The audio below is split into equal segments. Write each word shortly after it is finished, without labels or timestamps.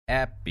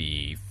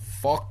Happy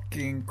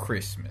fucking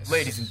Christmas.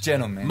 Ladies and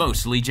gentlemen.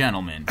 Mostly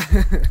gentlemen.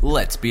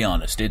 Let's be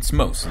honest, it's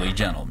mostly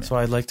gentlemen. So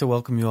I'd like to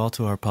welcome you all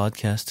to our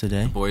podcast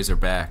today. The boys are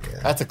back. Yeah.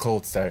 That's a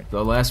cold start.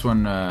 The last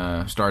one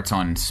starts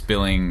on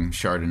spilling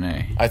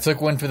Chardonnay. I took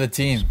one for the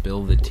team.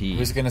 Spill the tea.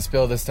 Who's going to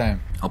spill this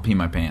time? I'll pee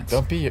my pants.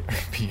 Don't pee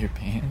your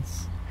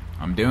pants.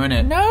 I'm doing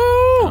it.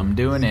 No! I'm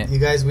doing it. You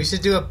guys, we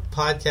should do a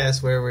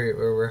podcast where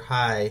we're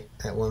high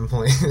at one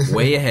point.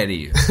 Way ahead of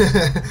you.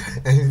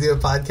 And do a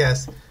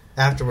podcast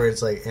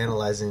afterwards, like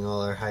analyzing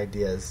all our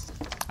ideas.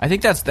 I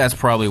think that's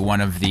probably one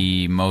of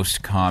the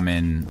most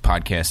common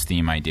podcast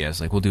theme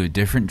ideas. Like, we'll do a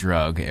different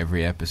drug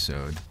every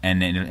episode,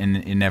 and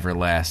it never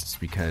lasts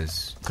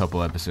because a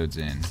couple episodes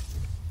in,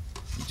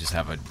 you just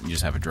have a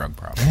drug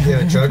problem. You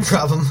have a drug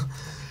problem.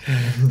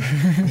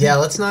 Yeah,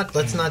 let's not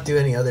do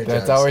any other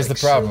drugs. That's always like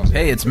the problem.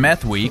 Hey, it's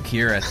Meth Week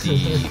here at the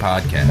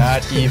podcast.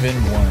 Not even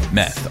once.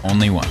 Meth,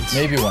 only once.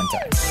 Maybe one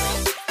time.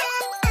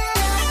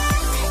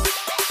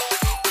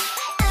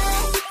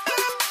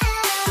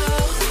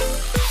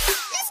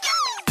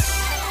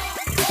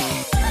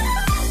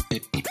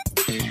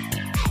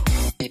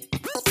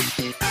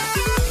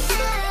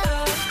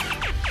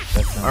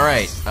 All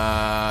right,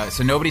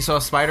 so nobody saw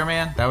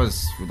Spider-Man? That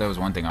was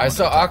one thing I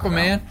saw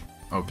Aquaman. About.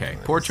 Okay,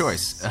 poor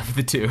choice of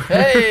the two.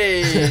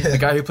 Hey! The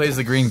guy who plays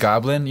the Green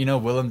Goblin, you know,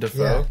 Willem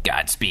Dafoe? Yeah.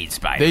 Godspeed, They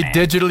Spider-Man.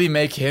 digitally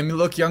make him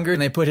look younger,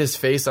 and they put his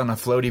face on a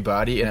floaty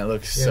body, and it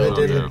looks Yeah, so they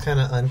did good. look kind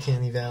of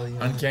Uncanny Valley.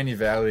 Uncanny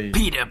Valley.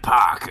 Peter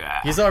Parker.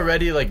 He's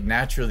already, like,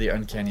 naturally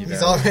Uncanny Valley.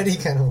 He's already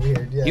kind of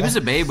weird, yeah. He was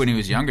a babe when he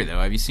was younger, though.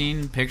 Have you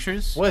seen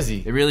pictures? Was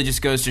he? It really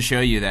just goes to show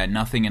you that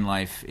nothing in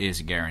life is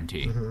a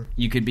guarantee. Mm-hmm.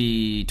 You could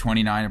be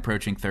 29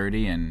 approaching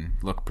 30 and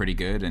look pretty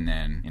good, and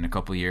then in a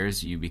couple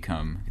years, you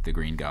become the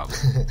Green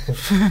Goblin.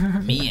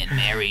 Me and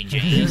Mary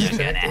Jane are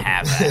gonna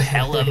have a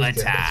hell of a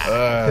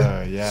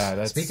time. Yeah,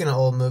 that's... Speaking of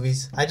old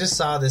movies, I just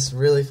saw this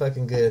really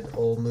fucking good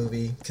old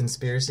movie,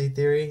 Conspiracy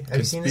Theory. Have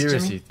you seen this,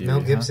 Conspiracy Jimmy? Theory,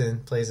 Mel huh? Gibson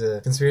plays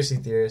a conspiracy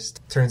theorist.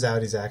 Turns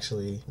out he's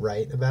actually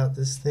right about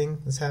this thing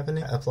that's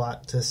happening. A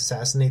plot to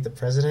assassinate the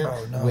president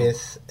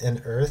with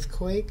an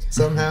earthquake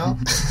somehow.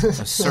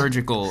 A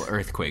surgical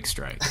earthquake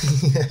strike.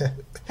 Yeah.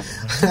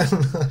 I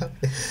don't know.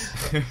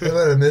 I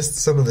might have missed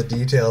some of the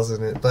details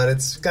in it, but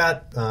it's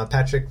got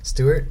Patrick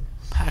Stewart.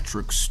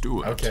 Patrick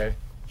Stewart. Okay.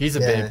 He's a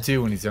Yeah. babe,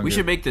 too, when he's younger. We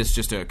should make this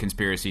just a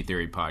conspiracy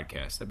theory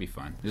podcast. That'd be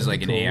fun. Just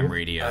like That'd be an AM cool.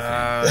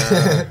 radio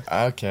thing.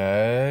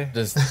 Okay.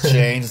 Just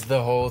change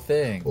the whole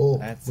thing. Well,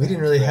 That we didn't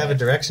sounds really bad. have a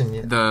direction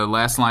yet. The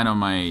last line on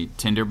my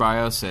Tinder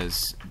bio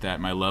says that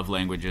my love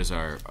languages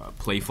are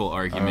playful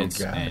arguments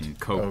God. and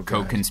God.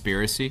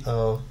 co-conspiracy.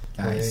 Oh,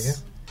 there you Nice.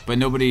 go. But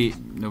nobody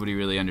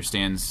really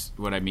understands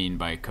what I mean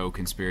by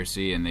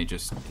co-conspiracy, and they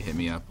just hit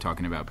me up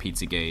talking about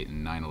Pizzagate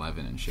and 9/11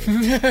 and shit.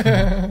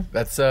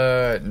 That's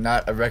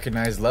not a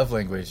recognized love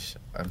language,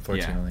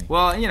 unfortunately. Yeah.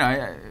 Well, you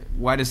know,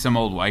 why does some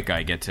old white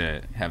guy get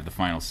to have the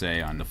final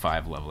say on the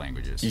 5 love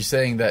languages? You're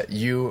saying that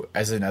you,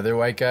 as another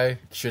white guy,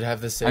 should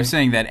have the same? I'm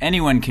saying that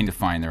anyone can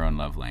define their own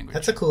love language.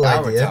 That's a cool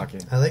Now we're idea.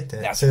 talking. I like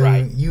that. That's so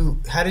right.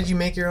 How did you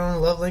make your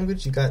own love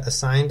language? You got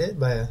assigned it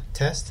by a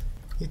test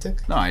you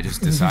took? No, I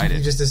just decided.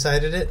 You just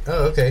decided it?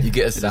 Oh, okay. You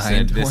get I just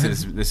assigned said,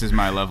 one. this is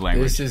my love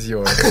language. This is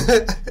yours.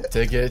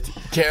 Take it.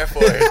 Care for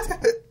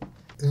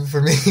it.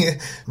 For me,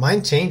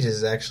 mine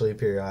changes actually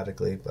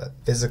periodically, but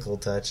physical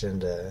touch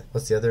and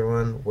what's the other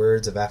one?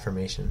 Words of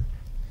affirmation.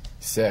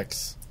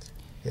 Sex.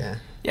 Yeah.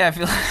 Yeah, I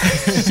feel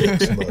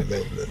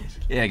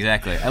Yeah,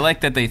 exactly. I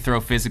like that they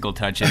throw physical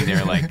touch in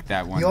there like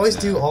that one. You always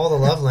do all the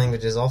love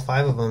languages, all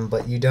 5 of them,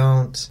 but you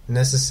don't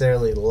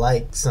necessarily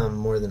like some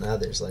more than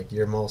others. Like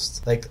you're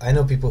most I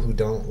know people who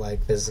don't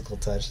like physical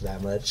touch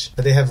that much,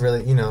 but they have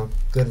really,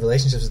 good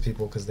relationships with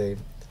people because they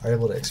are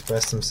able to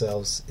express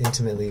themselves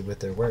intimately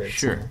with their words.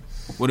 Sure.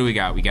 What do we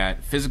got? We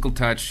got physical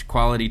touch,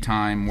 quality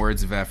time,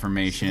 words of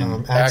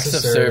affirmation. Acts of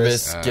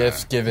service,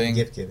 gift giving.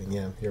 Gift giving,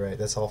 yeah, you're right.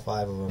 That's all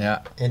 5 of them.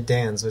 Yeah. And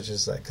Dan's, which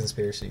is like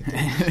conspiracy.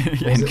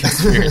 and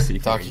conspiracy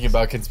Talking theories.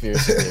 about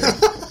conspiracy theory.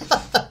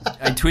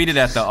 I tweeted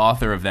at the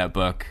author of that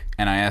book,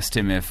 and I asked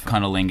him if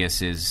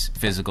cunnilingus is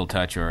physical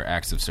touch or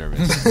acts of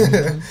service.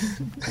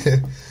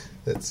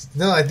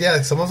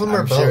 Some of them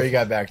are I'm both. sure he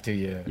got back to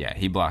you. Yeah,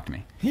 he blocked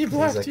me. He He's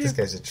blocked like, you. this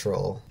guy's a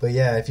troll. But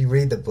yeah, if you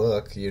read the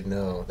book, you'd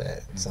know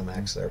that some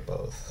actually are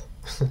both.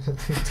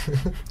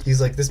 He's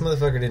like, this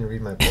motherfucker didn't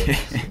read my book.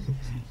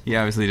 He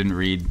obviously didn't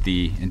read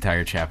the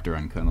entire chapter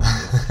on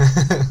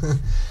cunnilingus.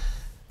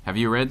 Have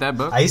you read that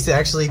book? I used to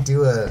actually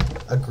do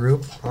a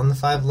group on the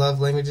 5 love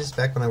languages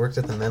back when I worked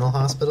at the mental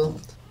hospital.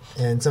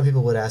 And some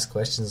people would ask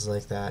questions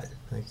like that.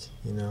 Like,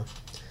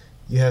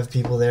 you have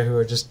people there who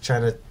are just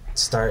trying to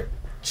start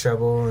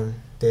trouble, and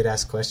they'd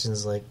ask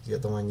questions like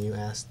the one you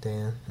asked,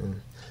 Dan.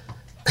 And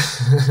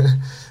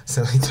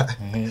so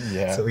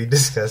we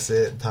discuss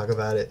it, talk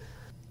about it.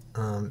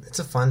 It's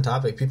a fun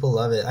topic. People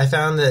love it. I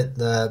found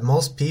that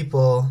most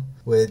people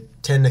would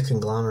tend to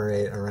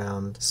conglomerate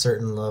around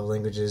certain love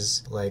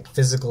languages like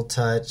physical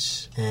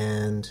touch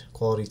and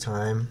quality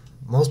time.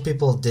 most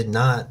people did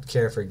not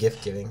care for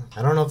gift giving.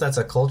 I don't know if that's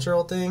a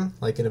cultural thing,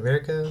 like in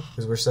America,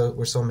 because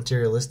we're so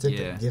materialistic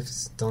Yeah. that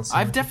gifts don't seem...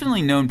 I've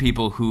definitely known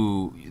people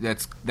who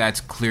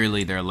that's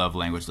clearly their love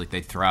language. Like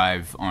they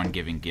thrive on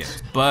giving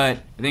gifts. But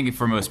I think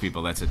for most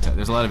people, there's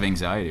a lot of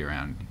anxiety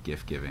around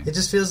gift giving. It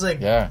just feels like...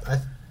 Yeah.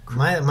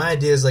 My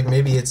idea is like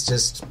maybe it's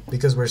just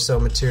because we're so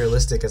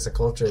materialistic as a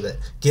culture that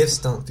gifts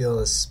don't feel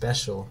as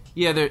special.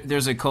 Yeah,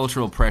 there's a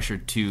cultural pressure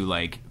to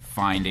like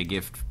find a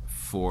gift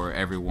for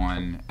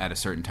everyone at a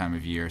certain time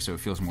of year, so it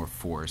feels more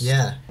forced.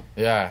 Yeah.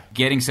 Yeah.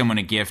 Getting someone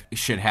a gift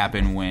should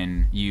happen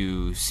when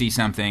you see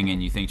something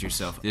and you think to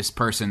yourself, this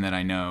person that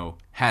I know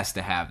has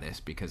to have this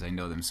because I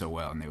know them so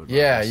well and they would love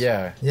Yeah, this.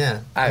 yeah. Yeah.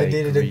 I I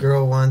dated agree. a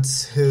girl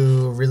once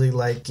who really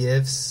liked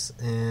gifts,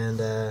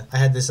 and I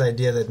had this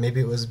idea that maybe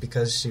it was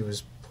because she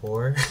was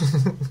poor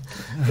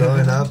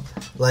growing up.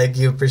 Like,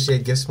 you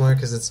appreciate gifts more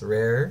because it's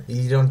rarer.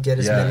 You don't get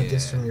as many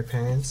gifts from your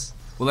parents.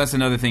 Well, that's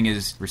another thing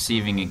is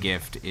receiving a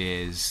gift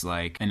is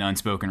like an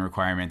unspoken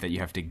requirement that you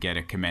have to get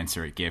a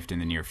commensurate gift in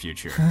the near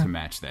future to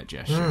match that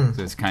gesture.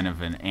 So it's kind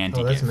of an anti-gift.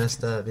 Oh, that's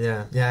messed up.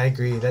 Yeah. Yeah, I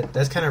agree. That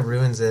kind of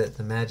ruins it,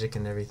 the magic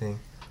and everything.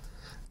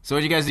 So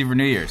what did you guys do for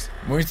New Year's?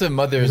 We went to We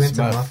Mother's went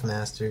to Muff. Muff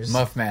Masters.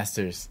 Muff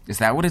Masters. Is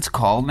that what it's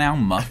called now?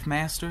 Muff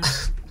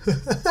Masters?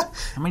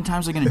 How many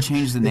times are they going to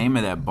change the name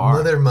of that bar?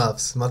 Mother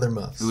Muffs.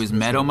 It was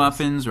Meadow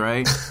Muffins,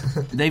 right?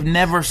 They've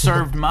never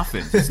served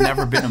muffins. It's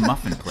never been a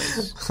muffin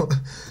place.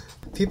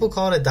 People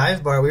call it a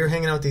dive bar. We were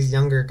hanging out with these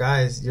younger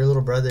guys. Your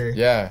little brother.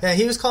 Yeah. Yeah,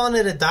 he was calling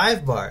it a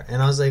dive bar.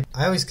 And I was like,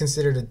 I always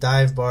considered a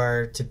dive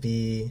bar to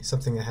be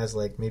something that has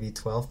like maybe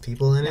 12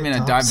 people in it. I mean, a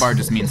tops. dive bar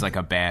just means like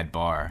a bad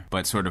bar,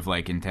 but sort of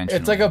like intentional.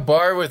 It's like a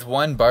bar with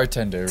one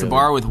bartender. It's a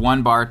bar with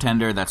one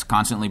bartender that's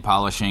constantly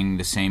polishing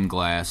the same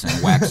glass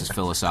and waxes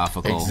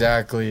philosophical.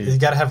 Exactly. You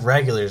gotta have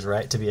regulars,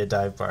 right, to be a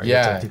dive bar. You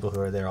have to Yeah. have people who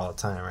are there all the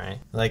time, right?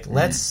 Like,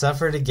 let's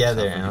suffer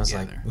together. Suffer And I was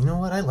together. like, you know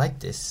what? I like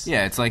this.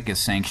 Yeah, it's like a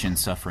sanctioned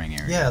suffering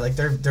area. Yeah, like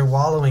they're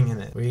wallowing in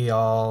it. We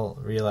all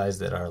realize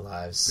that our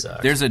lives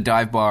suck. There's a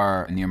dive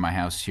bar near my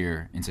house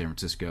here in San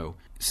Francisco.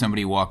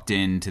 Somebody walked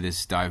into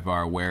this dive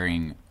bar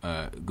wearing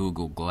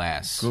Google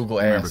Glass. Google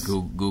Remember ass.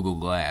 Google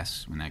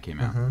Glass when that came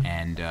out. Mm-hmm.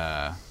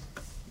 And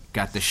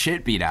got the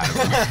shit beat out of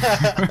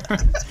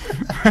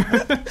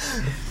him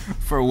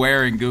for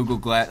wearing Google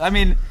Glass. I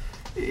mean,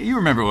 you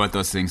remember what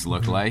those things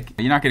looked like.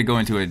 You're not going to go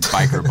into a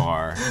biker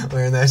bar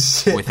Wearing that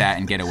shit. with that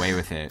and get away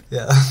with it.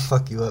 Yeah,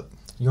 fuck you up.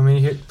 You want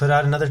me to put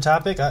out another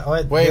topic?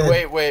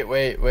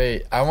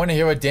 Wait. I want to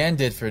hear what Dan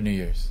did for New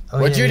Year's. Oh,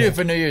 What'd yeah, you yeah. do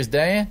for New Year's,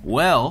 Dan?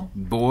 Well,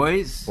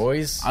 boys,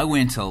 I I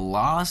went to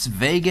Las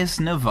Vegas,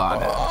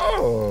 Nevada.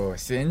 Oh,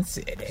 Sin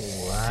City.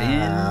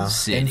 Wow. Sin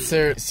City.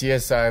 Insert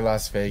CSI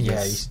Las Vegas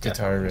Yeah, you should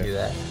guitar definitely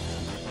riff.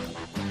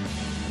 do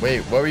that.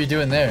 Wait, what were you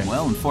doing there?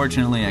 Well,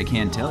 unfortunately, I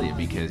can't tell you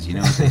because you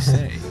know what they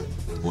say.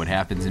 What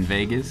happens in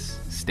Vegas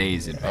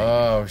stays in Vegas.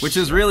 Oh, Which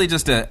is really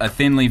just a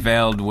thinly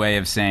veiled way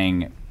of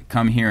saying,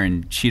 come here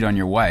and cheat on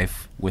your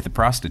wife with a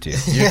prostitute.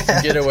 You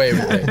can get away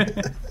with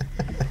it.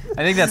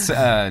 I think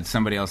that's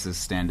somebody else's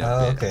stand-up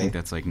Oh, bit. okay. I think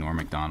that's like Norm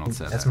Macdonald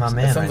said That's that. my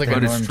man. That sounds right like a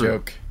But it's Norm true.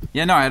 joke.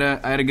 Yeah, no, I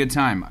had a good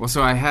time. Well,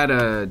 so I had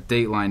a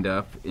date lined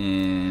up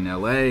in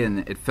L.A.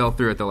 and it fell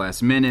through at the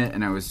last minute,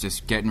 and I was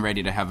just getting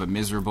ready to have a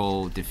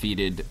miserable,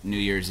 defeated New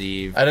Year's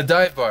Eve. At a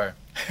dive bar.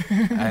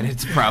 And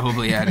it's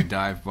probably at a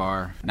dive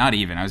bar. Not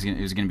even.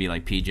 It was gonna be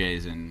like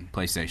PJs and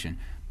PlayStation.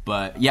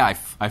 But yeah,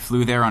 I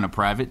flew there on a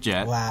private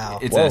jet. Wow.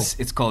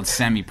 It's called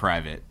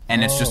semi-private,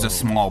 and it's just Whoa. a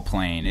small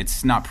plane.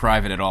 It's not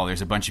private at all.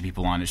 There's a bunch of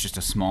people on it. It's just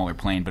a smaller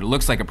plane, but it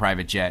looks like a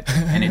private jet,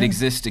 and it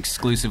exists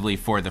exclusively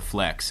for the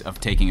flex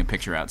of taking a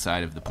picture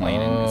outside of the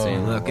plane and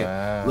saying, Oh, "Look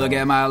wow. look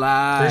at my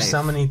life." There's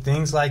so many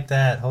things like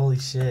that. Holy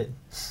shit.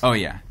 Oh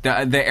yeah,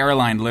 the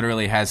airline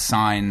literally has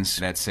signs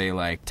that say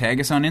like, "Tag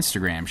us on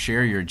Instagram,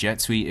 share your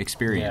jet suite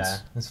experience." Yeah,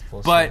 that's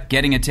bullshit. But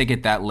getting a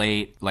ticket that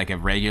late, like a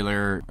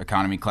regular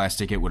economy class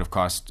ticket, would have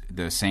cost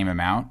the same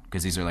amount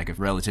because these are like a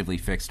relatively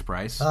fixed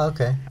price. Oh,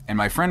 okay. And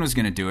my friend was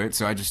going to do it,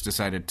 so I just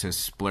decided to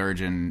splurge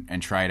and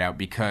try it out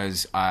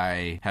because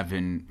I have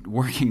been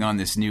working on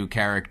this new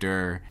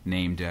character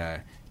named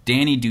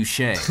Danny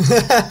Douche.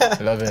 I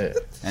love it.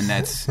 And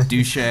that's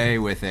Douche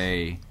with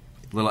a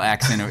little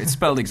accent. It's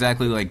spelled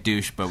exactly like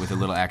douche, but with a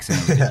little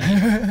accent over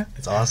the E.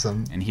 It's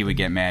awesome. And he would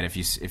get mad if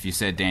you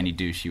said Danny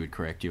Douche, he would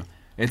correct you.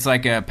 It's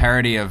like a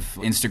parody of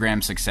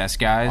Instagram success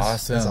guys.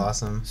 Awesome. That's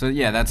awesome. So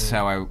yeah, that's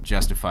how I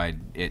justified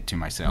it to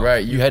myself.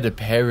 Right, you had to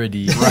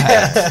parody.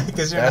 Right.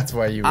 Because you're That's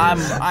why you were.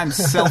 I'm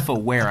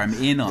self-aware. I'm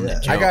in on the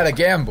joke. I gotta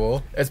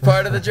gamble. It's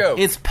part of the joke.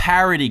 It's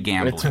parody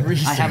gambling. It's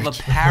research. I have a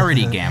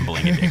parody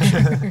gambling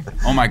addiction.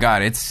 Oh my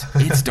god, it's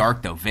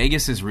dark though.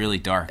 Vegas is really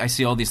dark. I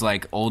see all these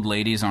like old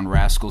ladies on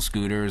rascal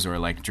scooters or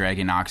like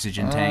dragging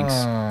oxygen tanks,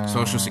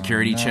 social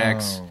security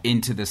checks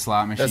into the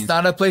slot machines. That's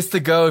not a place to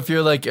go if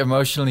you're like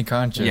emotionally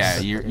conscious. Yeah,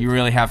 you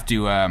really have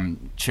to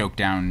choke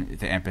down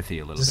the empathy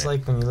a little just bit.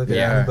 like when you look at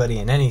Yeah. everybody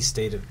in any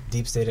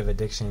deep state of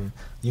addiction,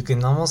 you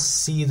can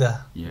almost see the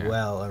Yeah.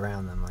 well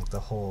around them, like the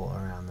hole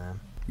around them.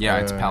 Yeah,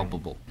 it's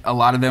palpable. A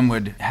lot of them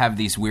would have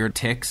these weird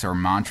tics or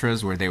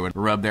mantras where they would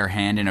rub their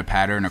hand in a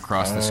pattern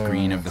across the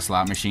screen of the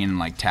slot machine and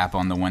like tap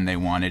on the one they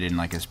wanted in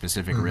like a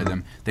specific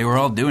rhythm. They were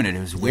all doing it. It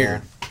was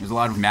weird. It was a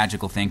lot of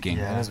magical thinking.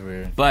 That is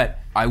weird. But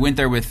I went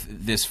there with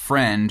this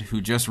friend who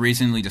just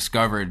recently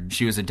discovered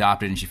she was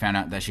adopted and she found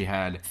out that she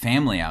had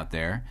family out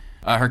there.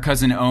 Her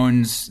cousin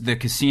owns the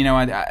casino.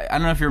 I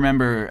don't know if you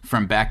remember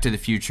from Back to the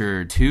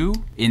Future 2,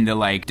 in the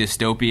like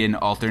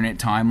dystopian alternate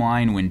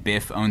timeline when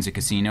Biff owns a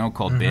casino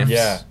called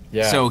Biff's.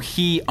 Yeah. So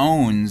he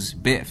owns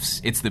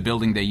Biff's. It's the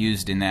building they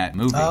used in that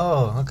movie.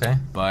 Oh, okay.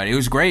 But it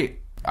was great.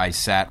 I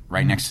sat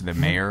right next to the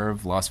mayor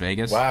of Las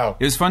Vegas. Wow.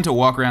 It was fun to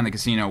walk around the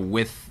casino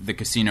with the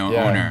casino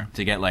owner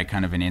to get like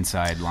kind of an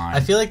inside line. I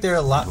feel like they're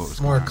a lot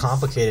more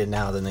complicated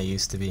now than they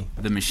used to be.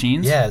 The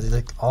machines? Yeah, there's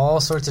like all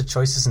sorts of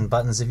choices and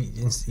buttons. If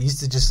you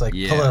used to just like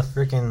pull a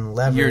freaking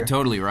lever. You're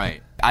totally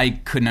right. I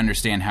couldn't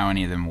understand how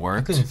any of them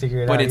worked. I couldn't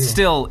figure it but out it's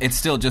either.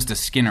 still just a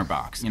Skinner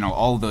box. You know,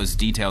 all of those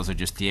details are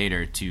just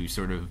theater to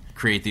sort of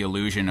create the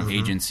illusion of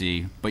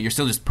agency, but you're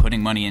still just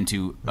putting money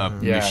into a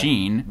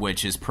machine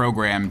which is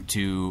programmed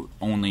to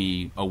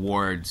only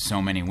award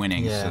so many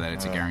winnings so that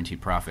it's a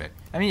guaranteed profit.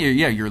 I mean,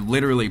 you're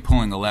literally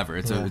pulling a lever.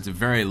 It's a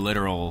very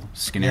literal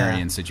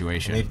Skinnerian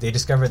situation. They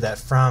discovered that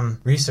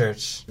from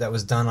research that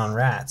was done on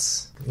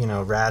rats. You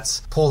know,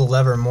 rats pull the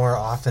lever more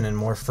often and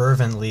more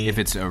fervently if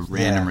it's a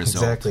random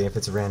result. Exactly, if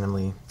it's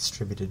randomly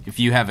distributed. If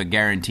you have a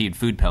guaranteed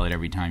food pellet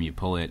every time you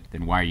pull it,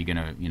 then why are you going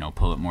to,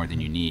 pull it more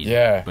than you need?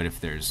 Yeah. But if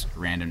there's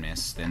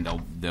randomness, then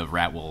the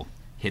rat will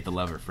hit the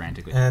lever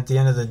frantically. And at the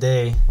end of the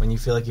day, when you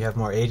feel like you have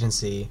more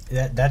agency,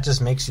 that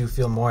just makes you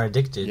feel more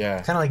addicted.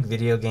 Yeah. Kind of like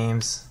video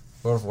games.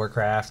 World of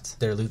Warcraft,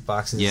 their loot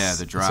boxes. Yeah,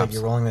 the drops. It's like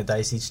you're rolling the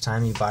dice each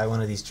time you buy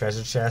one of these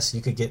treasure chests.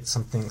 You could get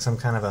some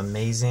kind of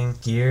amazing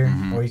gear,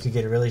 or you could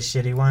get a really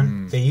shitty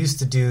one. They used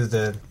to do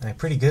the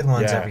pretty good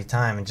ones every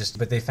time,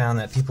 but they found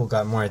that people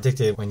got more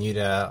addicted when you'd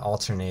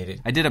alternate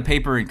it. I did a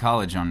paper in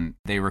college on,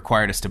 they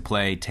required us to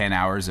play 10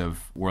 hours of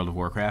World of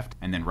Warcraft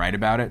and then write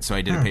about it. So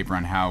I did a paper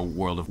on how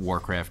World of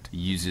Warcraft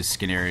uses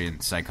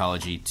Skinnerian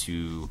psychology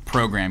to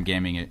program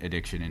gaming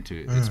addiction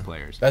into its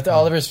players. That's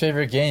Oliver's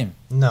favorite game.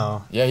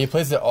 No. Yeah, he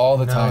plays it all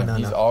the time. No,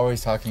 He's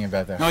always talking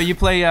about that. No, you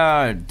play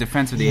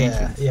Defense of the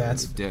Ancients. Yeah,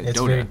 it's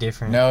Dota. very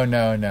different.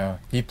 No.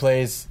 He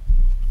plays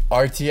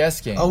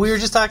RTS games. Oh, we were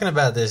just talking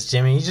about this,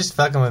 Jimmy. You just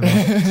fucking with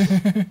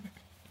me.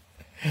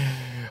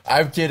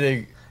 I'm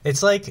kidding.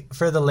 It's like,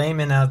 for the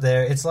layman out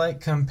there, it's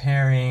like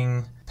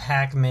comparing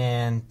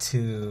Pac-Man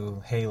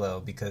to Halo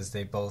because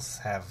they both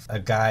have a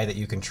guy that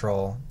you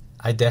control.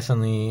 I'm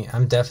definitely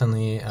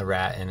a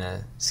rat in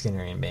a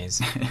Skinnerian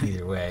maze.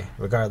 Either way,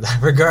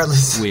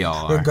 regardless, we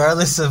all are.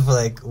 Regardless of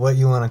like what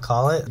you want to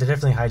call it, they're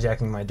definitely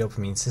hijacking my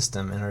dopamine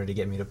system in order to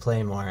get me to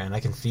play more, and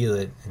I can feel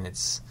it, and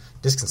it's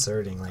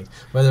disconcerting. Like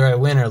whether I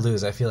win or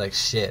lose, I feel like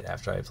shit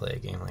after I play a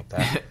game like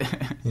that.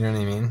 You know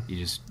what I mean? You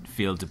just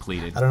feel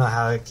depleted. I don't know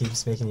how it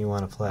keeps making you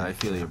want to play. I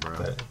feel you, bro.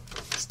 But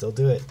still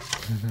do it.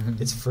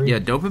 It's free. Yeah,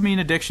 dopamine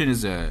addiction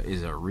is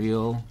a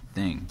real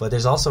thing. But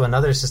there's also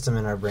another system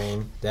in our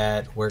brain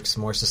that works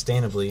more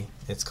sustainably.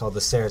 It's called the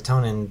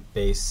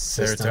serotonin-based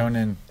system.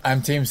 Serotonin.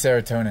 I'm team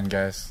serotonin,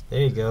 guys.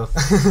 There you go.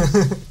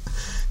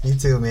 Me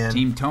too, man.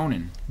 Team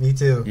tonin. Me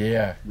too.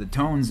 Yeah. The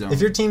tone zone.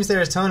 If you're team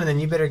serotonin, then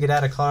you better get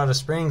out of Colorado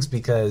Springs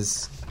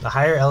because the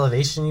higher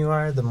elevation you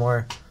are, the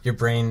more your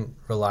brain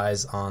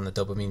relies on the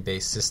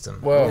dopamine-based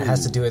system. Whoa. It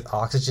has to do with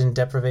oxygen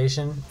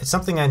deprivation. It's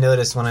something I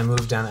noticed when I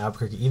moved down to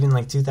Albuquerque, even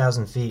like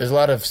 2,000 feet. There's a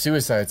lot of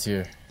suicides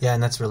here. Yeah,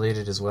 and that's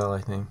related as well,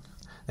 I think.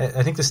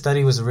 I think the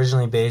study was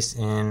originally based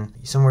in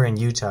somewhere in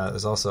Utah. It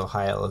was also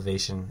high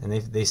elevation, and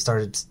they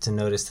started to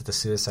notice that the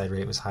suicide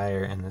rate was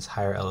higher in this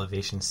higher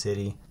elevation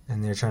city,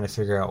 and they're trying to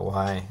figure out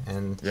why.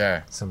 And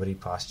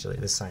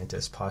this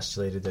scientist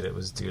postulated that it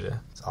was due to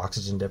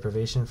oxygen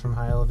deprivation from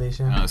high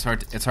elevation. It's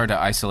hard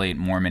to isolate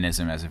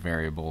Mormonism as a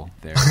variable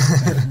there.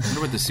 I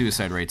wonder what the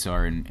suicide rates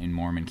are in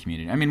Mormon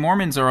community. I mean,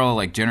 Mormons are all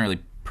like generally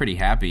pretty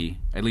happy,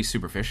 at least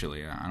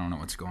superficially. I don't know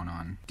what's going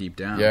on deep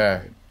down.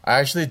 Yeah. I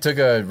actually took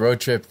a road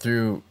trip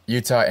through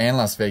Utah and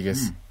Las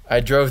Vegas. I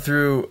drove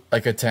through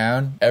like a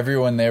town.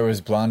 Everyone there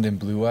was blonde and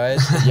blue-eyed.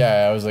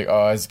 Yeah, I was like,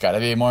 oh, it's got to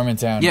be a Mormon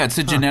town. Yeah, it's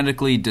a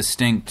genetically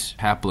distinct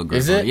haplogroup.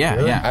 Is it? Yeah,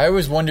 Really? yeah. I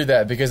always wondered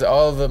that because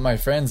all of my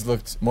friends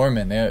looked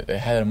Mormon. They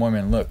had a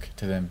Mormon look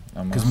to them.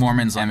 Because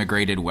Mormons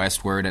emigrated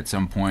westward at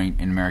some point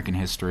in American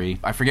history.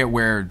 I forget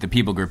where the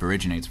people group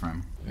originates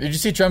from. Did you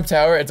see Trump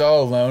Tower? It's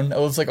all alone. It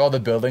looks like all the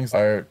buildings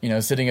are,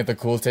 sitting at the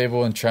pool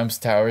table and Trump's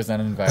tower is not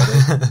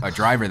invited. A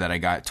driver that I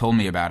got told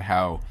me about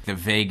how the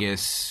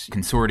Vegas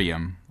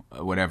consortium,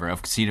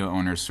 of casino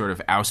owners sort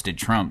of ousted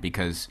Trump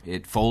because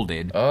it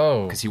folded.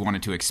 Oh. Because he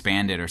wanted to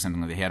expand it or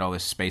something. They had all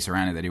this space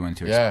around it that he wanted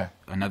to Yeah.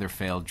 another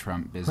failed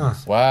Trump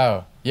business.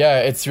 Wow. Yeah,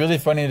 it's really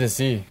funny to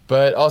see.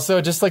 But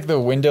also just like the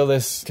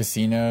windowless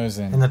casinos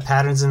And the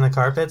patterns in the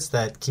carpets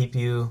that keep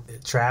you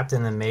trapped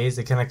in the maze,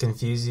 they kind of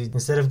confuse you.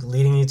 Instead of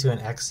leading you to an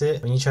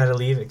exit, when you try to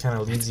leave, it kind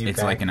of leads you It's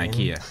back like an in.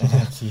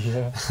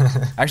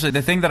 IKEA. Actually,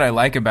 the thing that I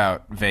like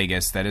about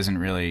Vegas that doesn't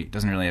really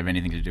have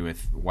anything to do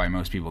with why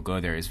most people go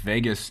there is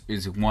Vegas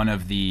is one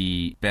of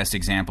the best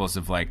examples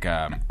of like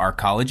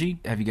arcology.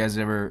 Have you guys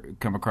ever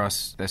come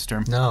across this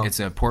term? No. It's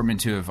a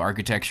portmanteau of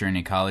architecture and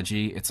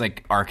ecology. It's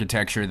like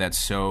architecture that's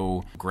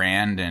so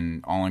grand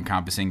and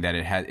all-encompassing that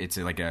it's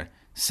like a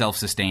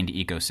self-sustained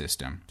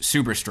ecosystem.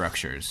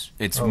 Superstructures.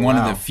 It's one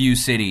of the few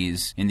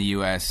cities in the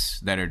U.S.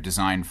 that are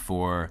designed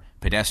for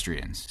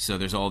pedestrians. So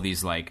there's all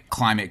these like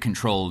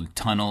climate-controlled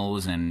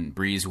tunnels and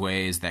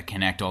breezeways that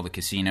connect all the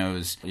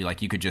casinos.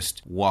 Like you could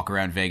just walk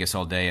around Vegas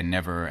all day and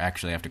never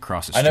actually have to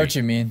cross a street. I know what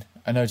you mean.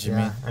 I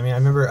mean. I mean, I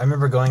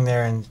remember going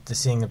there and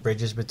seeing the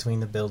bridges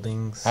between the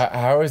buildings.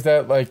 How is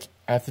that like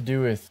have to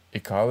do with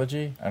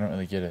ecology? I don't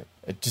really get it.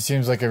 It just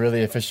seems like a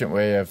really efficient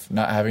way of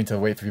not having to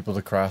wait for people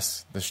to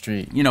cross the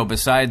street. You know,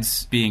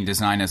 besides being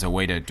designed as a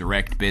way to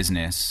direct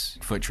business,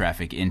 foot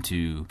traffic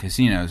into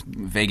casinos,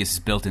 Vegas is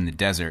built in the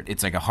desert.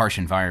 It's like a harsh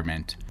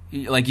environment.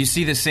 Like you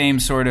see the same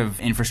sort of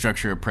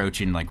infrastructure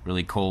approach in like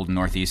really cold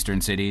northeastern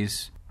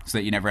cities, so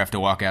that you never have to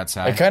walk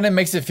outside. It kind of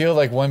makes it feel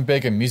like one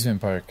big amusement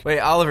park. Wait,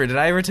 Oliver, did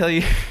I ever tell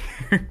you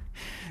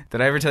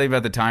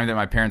about the time that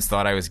my parents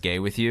thought I was gay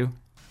with you?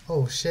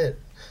 Oh, shit.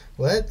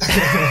 What?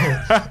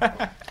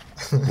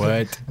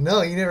 What?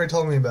 No, you never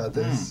told me about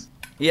this.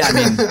 Yeah, I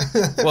mean,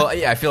 well,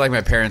 yeah, I feel like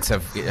my parents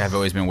have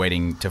always been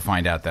waiting to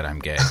find out that I'm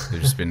gay.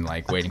 They've just been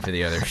like waiting for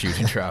the other shoe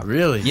to drop.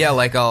 Really? Yeah,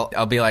 like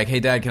I'll be like,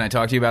 hey, Dad, can I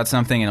talk to you about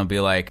something? And he'll be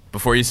like,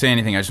 before you say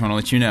anything, I just want to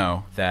let you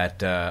know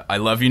that I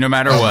love you no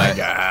matter what. Oh my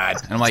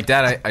God. And I'm like,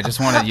 Dad, I just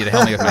wanted you to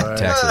help me with my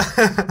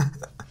taxes.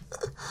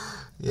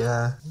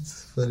 Yeah,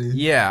 it's funny.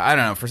 Yeah, I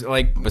don't know. For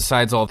like,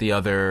 besides all the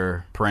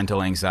other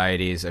parental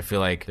anxieties, I feel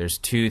like there's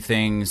two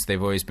things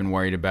they've always been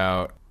worried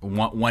about.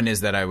 One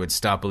is that I would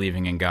stop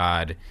believing in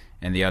God,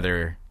 and the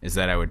other is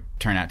that I would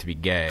turn out to be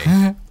gay.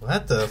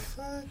 What the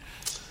fuck?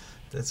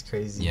 That's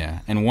crazy. Yeah,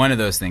 and one of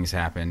those things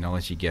happened. I'll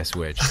let you guess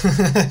which.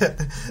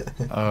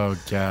 Oh,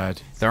 God.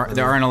 There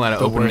aren't a lot of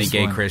The openly worst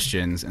gay one.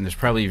 Christians, and there's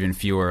probably even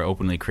fewer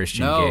openly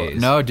Christian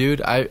gays. No,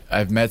 dude.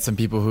 I've met some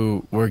people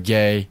who were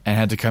gay and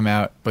had to come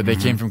out, but they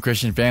came from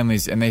Christian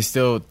families, and they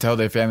still tell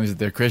their families that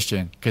they're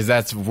Christian, because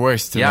that's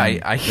worse to Yeah,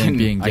 them I than can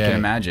being gay. I can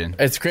imagine.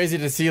 It's crazy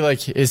to see like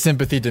his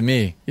sympathy to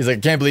me. He's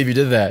like, can't believe you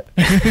did that.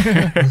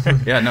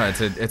 Yeah, no,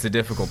 it's a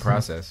difficult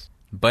process.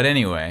 But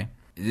anyway,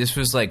 this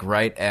was like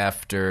right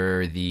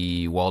after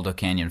the Waldo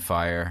Canyon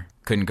fire.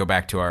 Couldn't go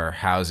back to our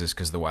houses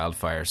because of the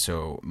wildfire,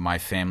 so my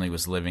family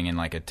was living in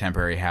like a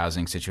temporary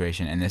housing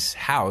situation, and this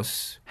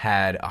house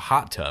had a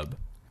hot tub.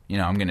 You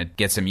know, I'm going to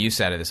get some use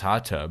out of this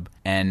hot tub.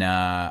 And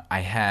I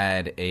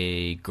had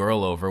a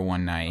girl over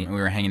one night, and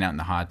we were hanging out in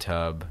the hot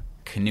tub,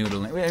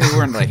 canoodling. We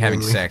weren't like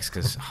having sex,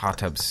 because hot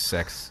tub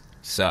sex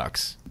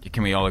sucks.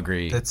 Can we all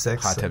agree That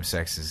sex hot tub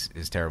sucks. sex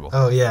is terrible?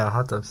 Oh, yeah,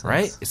 hot tub sex.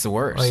 Right? It's the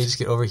worst. Oh, you just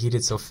get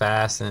overheated so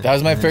fast. And That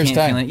was my first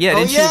Can't feel time. it. Yeah, Oh,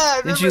 didn't yeah, I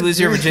you remember. lose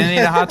your virginity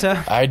in a hot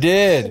tub? I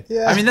did.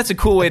 Yeah. I mean, that's a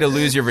cool way to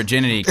lose your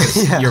virginity, because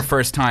Yeah. your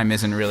first time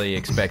isn't really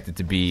expected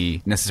to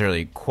be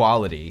necessarily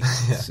quality.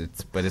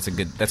 But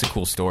that's a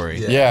cool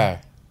story. Yeah.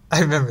 I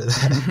remember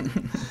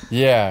that.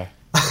 Yeah.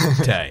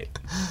 Tight.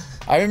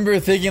 I remember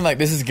thinking like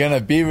this is gonna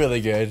be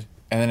really good,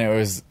 and then it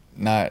was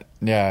not.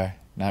 Yeah,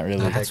 not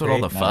really. That's what all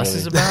the Not fuss really.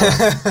 is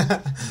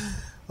about?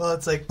 Well,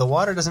 it's like the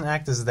water doesn't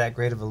act as that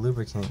great of a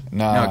lubricant.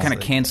 No, No, it kind of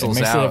cancels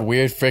it makes out it have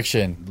weird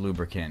friction.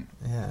 lubricant.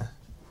 Yeah.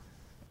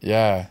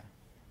 Yeah.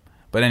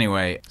 But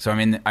anyway, so I'm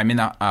in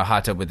the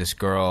hot tub with this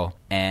girl,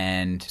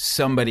 and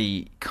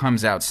somebody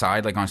comes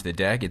outside, like onto the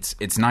deck.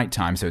 It's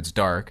nighttime, so it's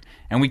dark,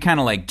 and we kind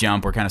of like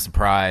jump. We're kind of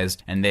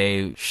surprised, and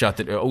they shut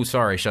the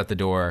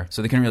door,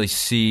 so they couldn't really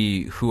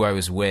see who I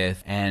was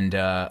with. And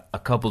a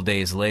couple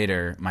days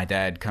later, my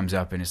dad comes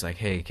up and is like,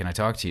 "Hey, can I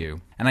talk to you?"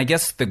 And I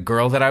guess the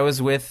girl that I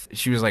was with,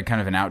 she was like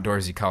kind of an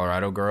outdoorsy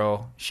Colorado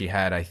girl. She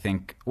had, I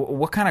think,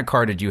 what kind of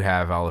car did you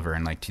have, Oliver,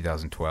 in like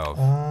 2012?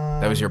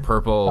 That was your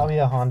purple. Probably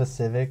a Honda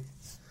Civic.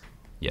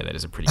 Yeah, that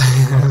is a pretty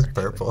good car. It was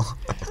purple.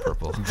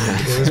 Purple.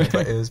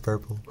 It was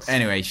purple.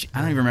 Anyway, I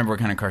don't even remember what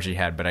kind of car she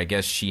had, but I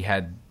guess she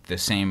had the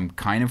same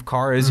kind of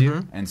car as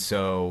you. And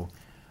so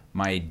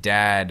my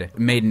dad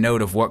made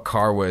note of what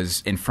car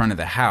was in front of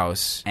the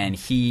house, and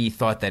he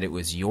thought that it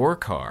was your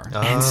car.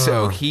 And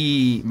so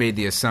he made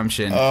the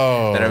assumption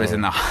that I was in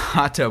the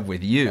hot tub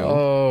with you.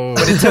 Oh.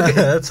 But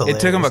That's it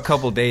took him a hilarious.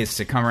 couple days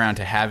to come around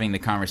to having the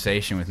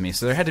conversation with me.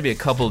 So there had to be a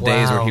couple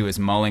days where Wow. he was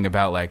mulling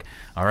about like,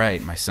 all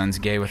right, my son's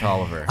gay with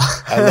Oliver.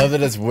 I love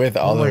that it's with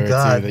Oliver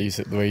God. too. That you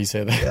said the way you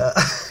said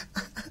that.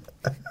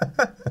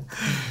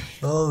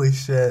 Holy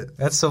shit.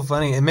 That's so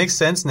funny. It makes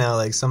sense now,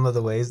 like some of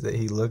the ways that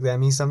he looked at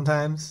me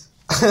sometimes.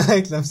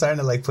 Like I'm starting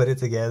to like put it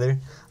together.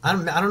 I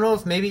don't know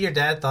if maybe your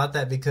dad thought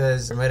that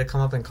because it might have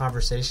come up in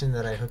conversation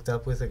that I hooked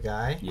up with a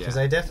guy. Because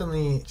I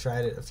definitely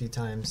tried it a few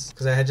times.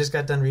 Because I had just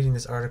got done reading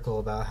this article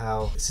about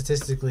how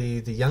statistically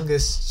the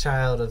youngest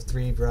child of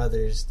 3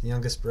 brothers, the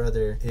youngest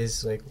brother,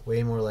 is like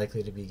way more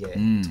likely to be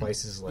gay.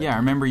 Twice as likely. Yeah, I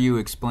remember you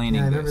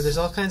explaining I remember this. there's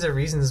all kinds of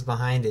reasons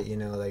behind it, you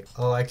know, like,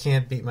 oh, I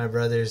can't beat my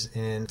brothers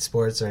in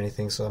sports or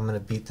anything, so I'm going to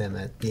beat them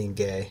at being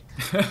gay.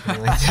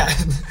 Like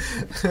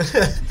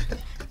that.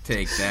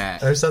 Take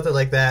that. Or something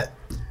like that.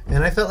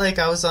 And I felt like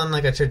I was on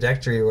like a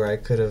trajectory where I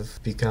could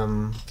have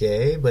become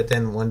gay, but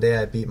then one day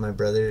I beat my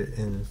brother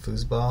in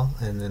foosball,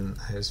 and then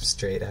I was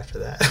straight after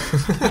that.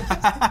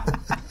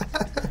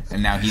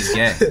 And now he's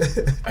gay.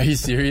 Are you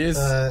serious?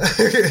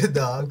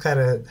 No, I'm kind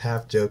of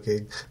half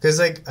joking. Because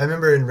like, I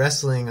remember in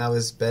wrestling, I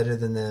was better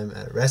than them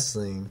at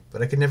wrestling,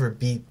 but I could never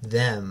beat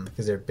them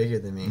because they're bigger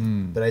than me.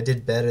 But I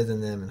did better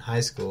than them in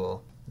high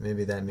school.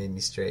 Maybe that made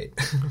me straight.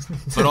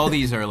 But all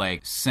these are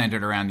like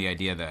centered around the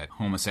idea that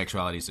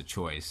homosexuality is a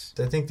choice.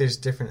 I think there's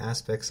different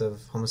aspects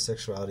of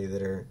homosexuality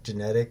that are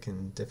genetic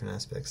and different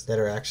aspects that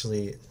are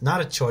actually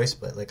not a choice,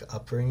 but like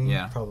upbringing.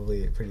 Yeah.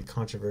 Probably a pretty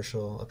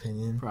controversial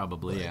opinion.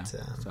 Probably, but, yeah.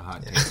 It's a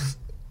hot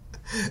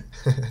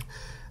take.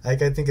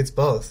 Like, I think it's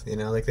both, you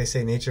know, like they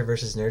say nature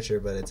versus nurture,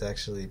 but it's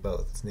actually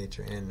both. It's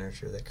nature and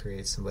nurture that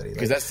creates somebody.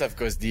 Because that stuff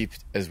goes deep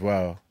as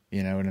well.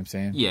 You know what I'm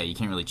saying? Yeah, you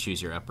can't really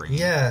choose your upbringing.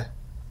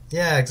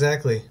 Yeah,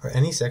 exactly. Or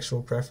any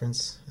sexual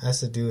preference has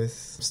to do with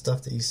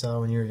stuff that you saw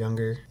when you were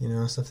younger, you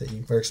know, stuff that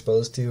you were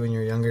exposed to when you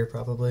were younger,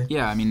 probably.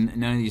 Yeah, I mean,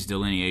 none of these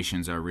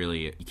delineations are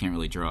really, you can't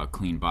really draw a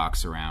clean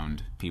box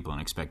around people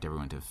and expect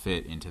everyone to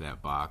fit into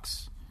that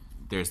box.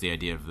 There's the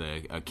idea of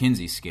a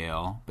Kinsey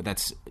scale, but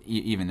that's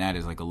even that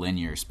is like a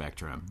linear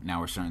spectrum. Now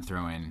we're starting to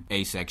throw in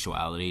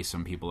asexuality.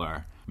 Some people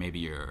are, maybe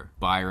you're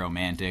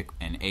biromantic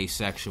and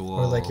asexual.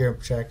 Or like you're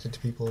attracted to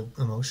people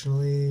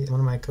emotionally. One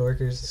of my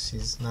coworkers,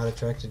 she's not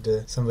attracted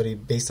to somebody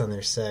based on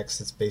their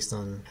sex. It's based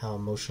on how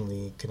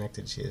emotionally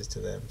connected she is to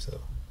them. So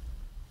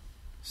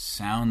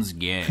sounds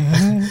gay.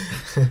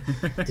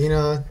 You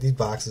know, these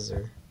boxes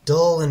are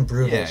dull and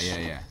brutish.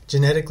 Yeah.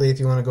 Genetically, if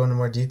you want to go into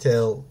more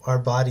detail, our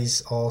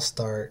bodies all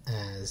start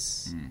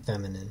as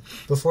feminine.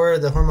 Before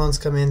the hormones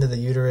come into the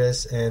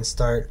uterus and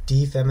start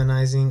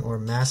defeminizing or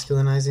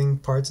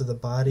masculinizing parts of the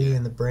body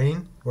and the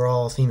brain, we're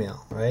all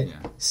female, right?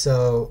 Yeah.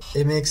 So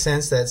it makes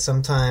sense that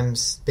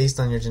sometimes, based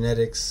on your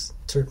genetics,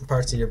 certain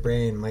parts of your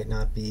brain might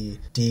not be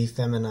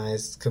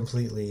defeminized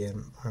completely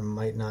or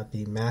might not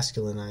be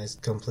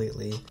masculinized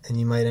completely, and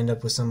you might end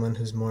up with someone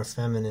who's more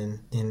feminine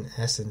in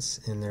essence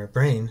in their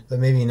brain, but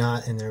maybe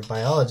not in their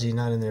biology,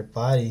 not in their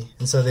body,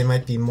 and so they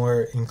might be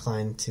more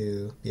inclined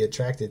to be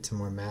attracted to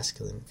more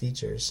masculine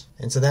features.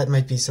 And so that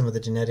might be some of the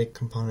genetic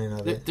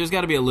component of it. There's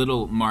got to be a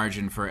little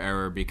margin for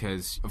error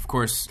because, of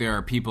course, there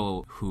are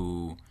people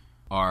who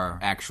are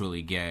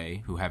actually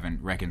gay who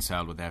haven't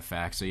reconciled with that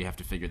fact, so you have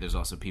to figure there's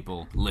also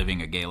people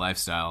living a gay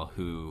lifestyle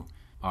who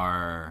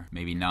are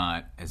maybe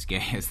not as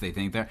gay as they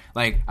think they're.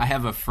 Like, I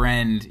have a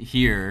friend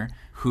here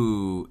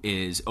who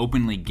is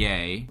openly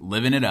gay,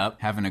 living it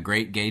up, having a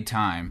great gay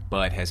time,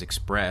 but has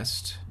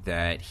expressed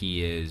that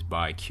he is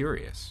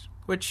bi-curious,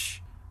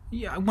 which,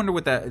 yeah, I wonder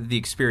what the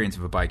experience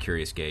of a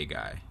bi-curious gay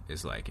guy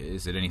is like.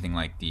 Is it anything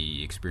like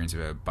the experience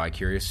of a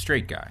bi-curious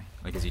straight guy?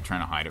 Like, is he trying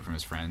to hide it from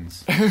his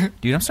friends?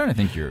 Dude, I'm starting to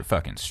think you're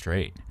fucking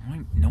straight.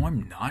 No,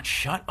 I'm not.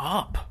 Shut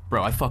up.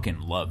 Bro, I fucking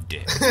loved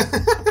it.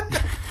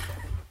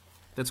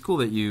 That's cool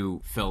that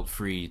you felt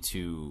free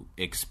to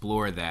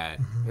explore that.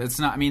 It's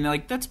not, I mean,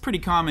 like, that's pretty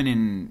common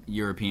in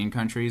European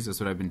countries, that's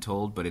what I've been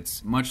told, but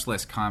it's much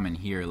less common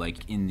here.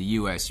 Like, in the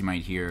U.S., you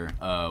might hear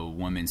a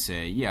woman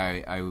say,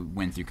 yeah, I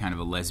went through kind of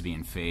a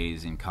lesbian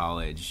phase in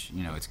college.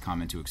 You know, it's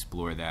common to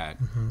explore that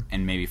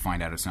and maybe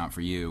find out it's not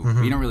for you.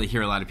 But you don't really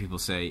hear a lot of people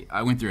say,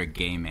 I went through a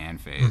gay man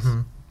phase.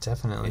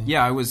 Definitely.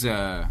 Yeah, I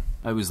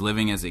was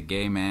living as a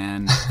gay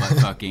man, butt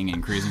fucking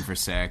and cruising for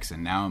sex,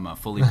 and now I'm a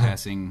fully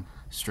passing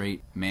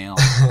straight male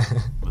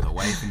with a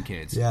wife and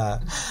kids. Yeah.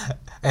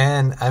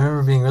 And I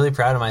remember being really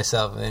proud of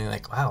myself and being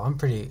like, wow, I'm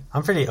pretty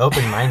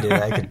open-minded.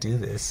 I could do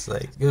this.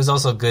 Like, it was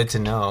also good to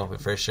know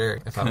for sure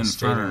if I was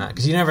straight or not.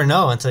 Because you never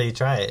know until you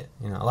try it.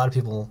 You know, a lot of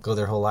people go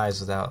their whole lives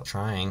without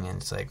trying,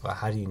 and it's like, well,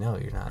 how do you know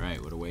you're not? Right,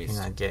 what a waste.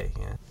 You're not gay.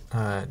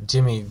 Yeah.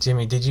 Jimmy,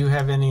 did you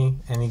have any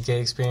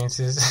gay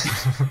experiences?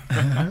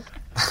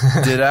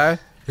 Did I?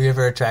 Were you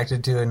ever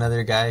attracted to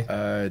another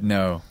guy?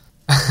 No.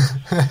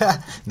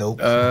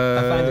 Nope.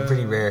 I find it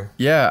pretty rare.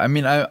 Yeah, I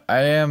mean, I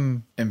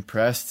am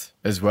impressed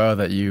as well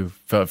that you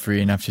felt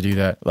free enough to do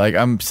that. Like,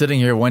 I'm sitting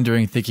here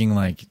wondering, thinking,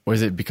 like,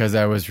 was it because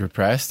I was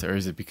repressed, or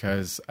is it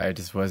because I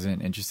just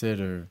wasn't interested?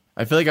 Or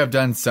I feel like I've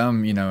done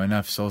some,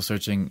 enough soul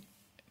searching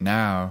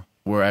now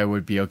where I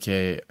would be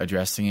okay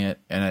addressing it,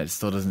 and it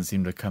still doesn't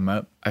seem to come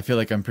up. I feel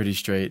like I'm pretty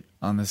straight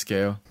on the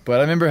scale. But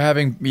I remember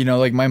having,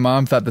 like, my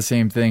mom thought the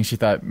same thing. She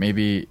thought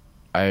maybe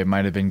I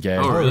might have been gay.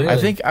 Oh, really?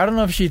 I don't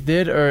know if she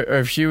did or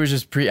if she was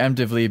just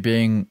preemptively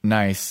being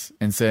nice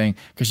and saying,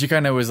 because she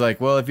kind of was like,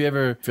 well, if you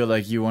ever feel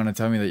like you want to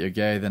tell me that you're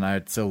gay, then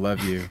I'd still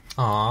love you.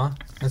 Aw,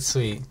 that's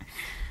sweet.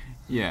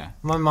 Yeah.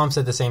 My mom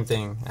said the same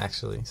thing,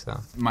 actually. So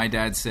My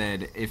dad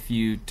said, if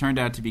you turned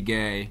out to be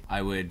gay,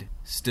 I would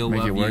still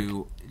Make it love work.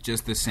 you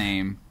just the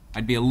same.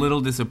 I'd be a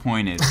little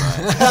disappointed, but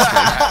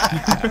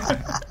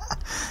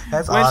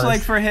that's which, honest.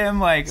 like, for him,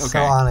 like, okay, So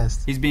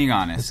honest. he's being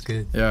That's honest.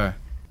 good. Yeah.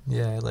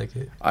 Yeah, I like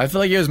it. I feel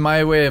like it was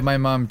my way of my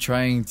mom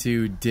trying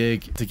to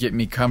dig to get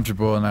me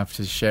comfortable enough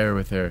to share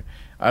with her.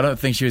 I don't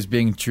think she was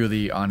being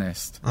truly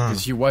honest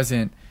because she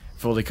wasn't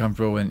fully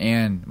comfortable when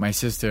Anne, my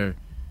sister,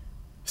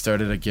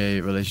 started a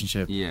gay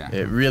relationship. Yeah.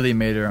 It really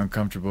made her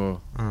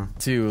uncomfortable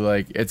too.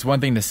 Like, it's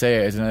one thing to say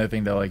it, it's another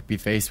thing to like be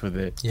faced with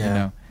it. Yeah. You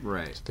know?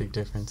 Right. Big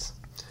difference.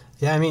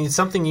 Yeah, I mean, it's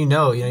something you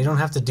know. You don't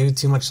have to do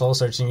too much soul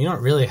searching. You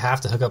don't really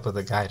have to hook up with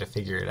a guy to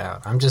figure it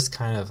out. I'm just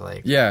kind of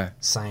like Yeah.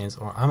 science,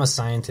 or I'm a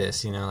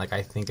scientist. Like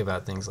I think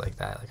about things like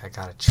that. Like I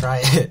gotta try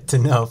it to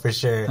know for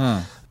sure.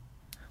 Huh.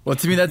 Well,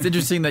 to me, that's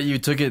interesting that you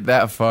took it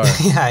that far.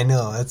 Yeah, I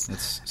know.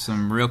 It's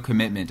some real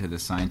commitment to the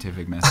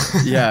scientific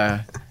method.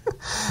 Yeah.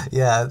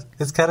 Yeah,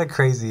 it's kind of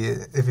crazy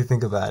if you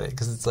think about it,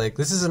 because it's like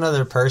this is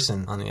another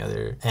person on the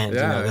other end,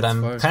 Yeah, that it's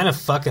I'm fun. kind of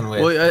fucking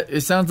with. Well,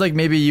 it sounds like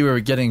maybe you were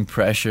getting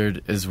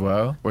pressured as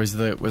well. Was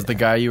the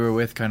guy you were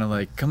with kind of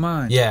like, come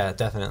on? Yeah,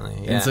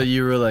 definitely. Yeah. And so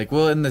you were like,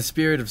 well, in the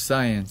spirit of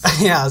science.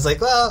 Yeah, I was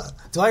like, well,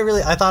 do I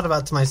really? I thought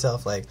about to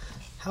myself like,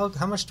 how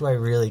much do I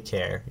really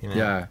care?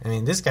 Yeah. I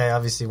mean, this guy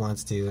obviously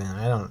wants to, and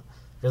I don't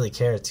really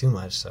care too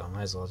much, so I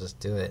might as well just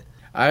do it.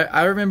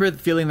 I remember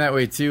feeling that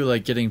way too,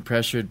 like getting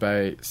pressured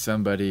by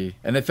somebody.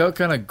 And it felt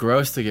kind of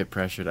gross to get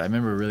pressured. I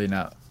remember really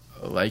not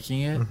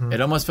liking it.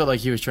 It almost felt like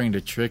he was trying to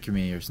trick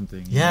me or something.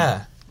 you know?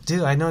 Yeah,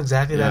 dude, I know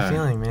exactly that Yeah.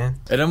 feeling, man.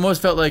 It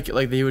almost felt like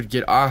he would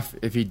get off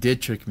if he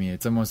did trick me.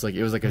 It's almost like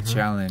it was like a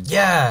challenge.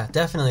 Yeah,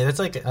 definitely. That's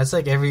like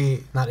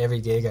not every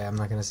gay guy. I'm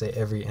not gonna say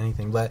every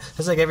anything, but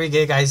that's like every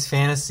gay guy's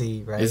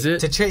fantasy, right? Is it?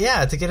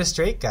 To get a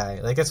straight guy.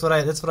 Like that's what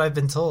I've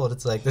been told.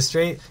 It's like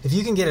if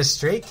you can get a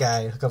straight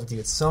guy to hook up with you,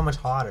 it's so much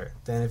hotter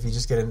than if you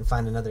just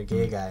find another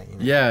gay guy.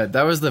 Yeah,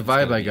 that was the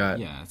vibe I got.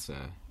 Yeah, it's a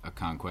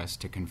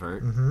conquest to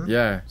convert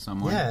Yeah.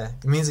 someone. Yeah,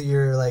 it means that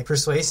you're like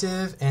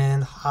persuasive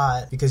and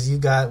hot because you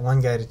got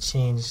one guy to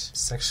change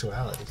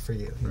sexuality for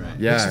you. you know? Right.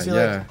 Yeah, Makes you feel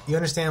yeah. like you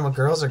understand what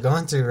girls are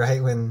going through,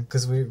 right?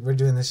 Because we're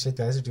doing this shit,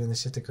 guys are doing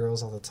this shit to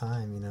girls all the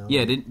time, you know?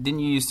 Yeah, didn't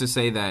you used to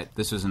say that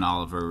this was an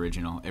Oliver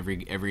original?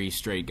 Every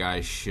straight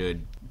guy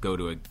should go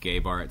to a gay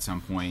bar at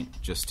some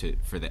point just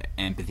for the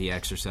empathy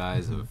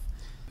exercise of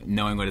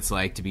knowing what it's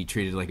like to be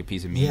treated like a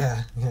piece of meat.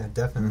 Yeah,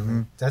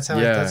 definitely. That's how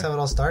Yeah. that's how it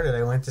all started.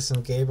 I went to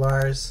some gay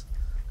bars,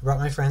 brought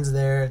my friends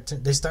there.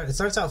 It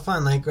starts out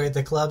fun, like right.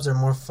 The clubs are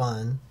more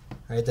fun,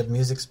 right? The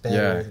music's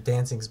better, Yeah. the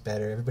dancing's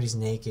better. Everybody's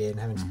naked and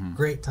having a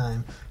great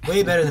time.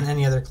 Way better than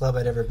any other club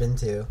I'd ever been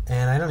to.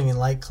 And I don't even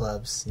like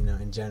clubs,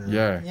 in general.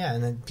 Yeah. Yeah,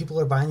 and then people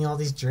are buying you all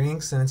these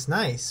drinks, and it's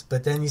nice.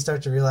 But then you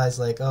start to realize,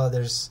 like, oh,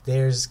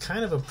 there's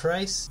kind of a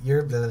price.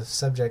 You're the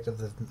subject of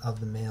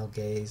the male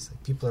gaze.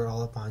 Like, people are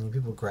all up on you.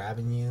 People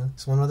grabbing you.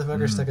 This one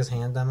motherfucker stuck his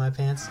hand down my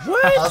pants.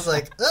 What? I was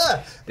like, ugh.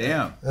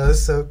 Damn. That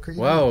was so creepy.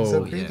 Whoa.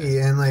 So creepy.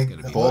 And like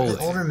Gotta be bold.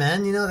 older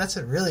men, that's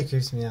what really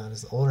creeps me out.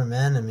 Is older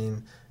men. I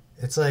mean,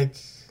 it's like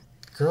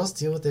girls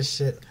deal with this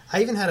shit.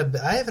 I even had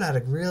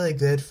a really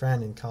good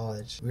friend in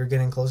college. We were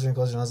getting closer and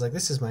closer, and I was like,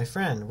 "This is my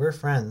friend. We're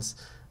friends.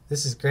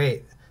 This is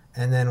great."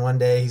 And then one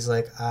day he's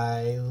like,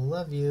 "I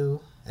love you,"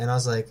 and I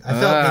was like, "I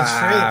felt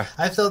betrayed.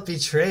 I felt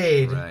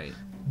betrayed." Right.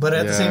 But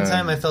at the same Yeah.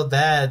 time, I felt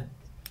bad.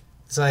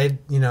 So I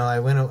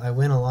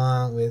went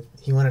along with.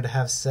 He wanted to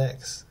have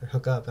sex or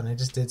hook up, and I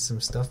just did some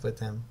stuff with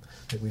him.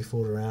 Like we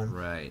fooled around,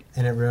 Right.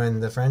 and it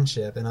ruined the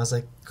friendship. And I was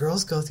like,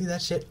 girls go through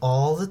that shit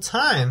all the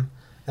time.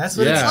 That's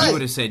what Yeah. it's You like.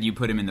 would have said you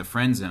put him in the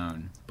friend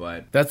zone,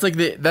 but That's like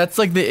the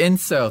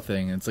incel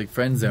thing. It's like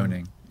friend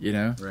zoning,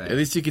 Right. At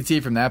least you can see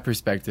it from that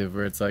perspective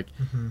where it's like,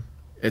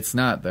 it's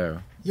not though.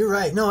 You're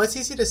right. No, it's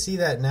easy to see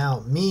that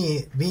now.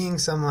 Me being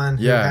someone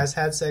who Yeah. has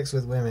had sex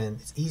with women,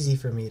 it's easy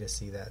for me to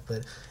see that.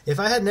 But if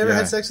I had never Yeah.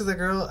 had sex with a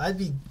girl, I'd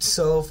be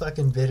so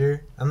fucking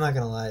bitter. I'm not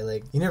gonna lie.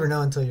 Like, you never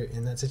know until you're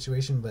in that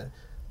situation, but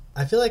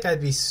I feel like I'd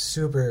be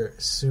super,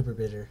 super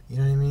bitter. You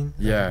know what I mean?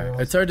 Like, Yeah, girls-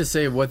 it's hard to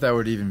say what that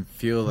would even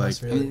feel like.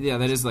 That's really- yeah,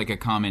 that is like a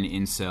common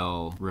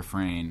incel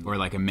refrain or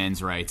like a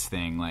men's rights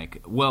thing.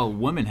 Like, well,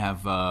 women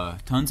have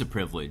tons of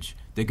privilege.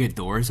 They get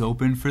doors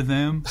open for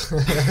them.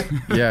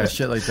 Yeah,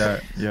 shit like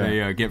that. Yeah,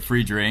 They get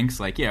free drinks.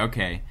 Like, yeah,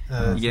 okay.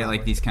 That's You get not like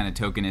what- these kind of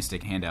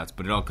tokenistic handouts,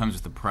 but it all comes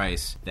with a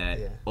price that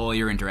Yeah. all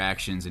your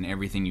interactions and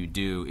everything you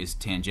do is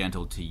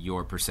tangential to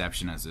your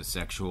perception as a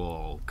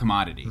sexual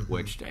commodity.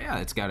 Which, yeah,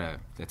 that's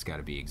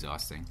gotta be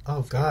exhausting. Oh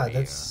It's gotta God, be,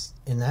 that's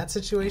in that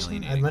situation. I'd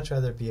alienating. much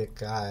rather be a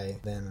guy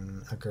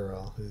than a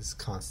girl who's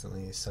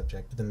constantly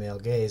subject to the male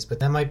gaze. But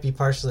that might be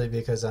partially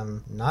because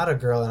I'm not a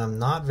girl and I'm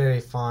not very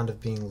fond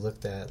of being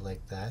looked at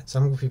like that.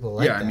 Some people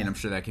like yeah, that. I mean, I'm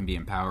sure that can be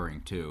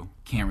empowering too.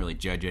 Can't really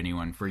judge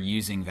anyone for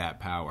using that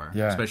power,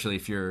 Yeah. especially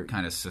if you're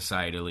kind of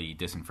societally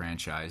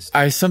disenfranchised.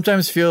 I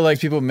sometimes feel like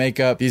people make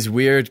up these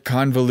weird,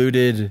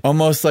 convoluted,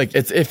 almost like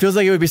it feels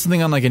like it would be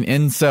something on like an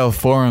incel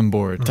forum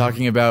board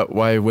talking about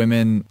why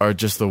women are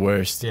just the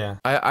worst. Yeah.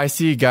 I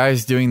see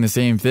guys doing the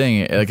same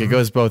thing. Like it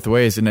goes both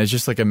ways, and it's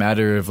just like a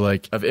matter of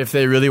if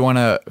they really want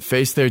to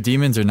face their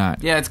demons or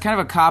not. Yeah, it's kind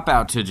of a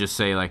cop-out to just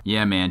say, like,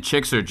 yeah, man,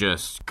 chicks are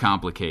just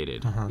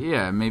complicated.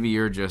 Yeah, maybe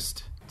you're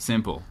just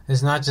simple.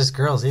 It's not just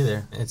girls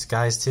either. It's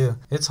guys too.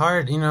 It's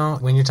hard,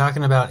 when you're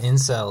talking about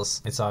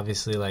incels, it's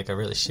obviously like a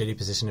really shitty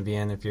position to be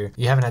in if you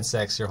haven't had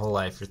sex your whole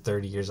life, you're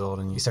 30 years old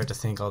and you start to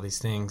think all these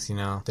things,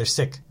 they're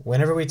sick.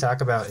 Whenever we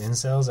talk about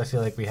incels, I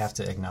feel like we have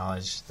to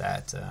acknowledge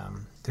that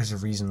there's a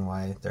reason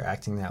why they're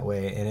acting that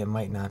way, and it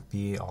might not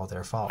be all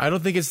their fault. I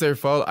don't think it's their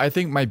fault. I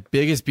think my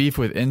biggest beef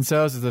with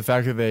incels is the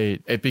fact that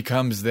it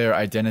becomes their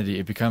identity.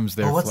 It becomes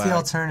their what's flag. the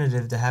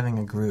alternative to having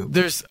a group?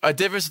 There's a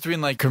difference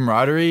between like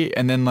camaraderie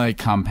and then like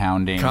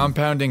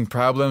compounding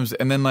problems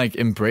and then like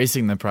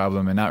embracing the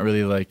problem and not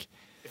really like...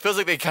 It feels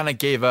like they kind of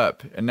gave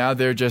up, and now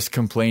they're just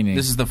complaining.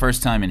 This is the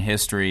first time in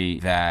history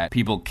that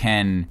people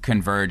can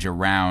converge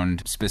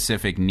around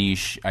specific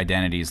niche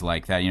identities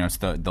like that. It's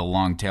the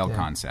long tail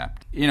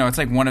concept. It's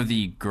like one of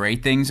the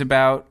great things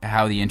about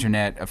how the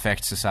internet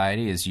affects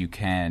society is you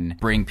can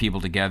bring people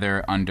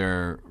together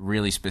under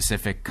really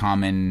specific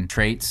common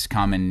traits,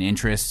 common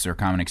interests, or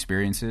common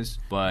experiences.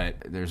 But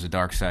there's a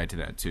dark side to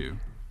that, too.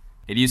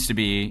 It used to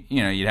be,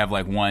 you'd have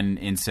like one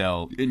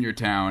incel in your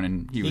town,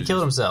 and he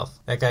killed himself.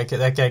 That guy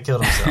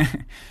killed himself.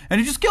 And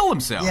he just killed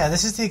himself. Yeah,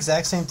 this is the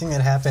exact same thing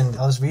that happened.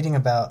 I was reading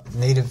about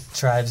native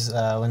tribes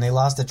when they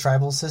lost the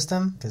tribal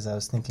system, because I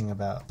was thinking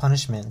about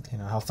punishment,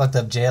 how fucked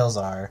up jails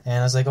are.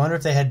 And I was like, I wonder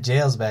if they had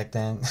jails back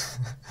then.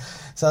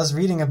 So I was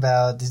reading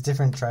about these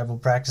different tribal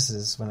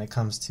practices when it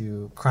comes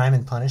to crime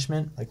and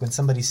punishment. Like when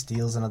somebody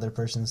steals another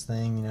person's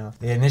thing,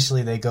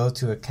 they go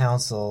to a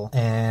council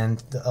and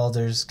the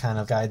elders kind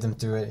of guide them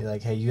through it. You're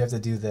like, hey, you have to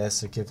do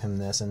this or give him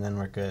this and then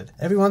we're good.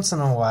 Every once in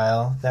a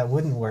while, that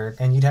wouldn't work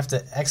and you'd have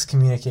to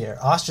excommunicate or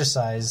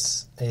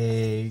ostracize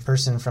a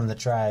person from the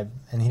tribe,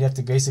 and he'd have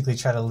to basically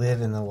try to live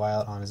in the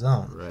wild on his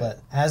own. Right. But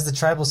as the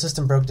tribal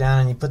system broke down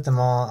and you put them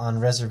all on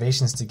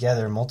reservations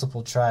together,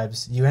 multiple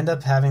tribes, you end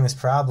up having this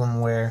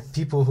problem where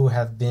people who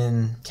have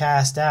been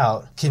cast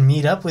out can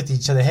meet up with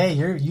each other. Hey,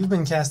 you've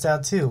been cast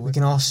out too. We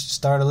can all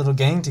start a little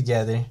gang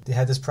together. They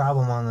had this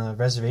problem on the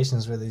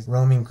reservations where these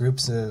roaming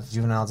groups of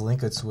juvenile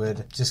delinquents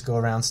would just go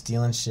around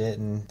stealing shit,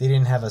 and they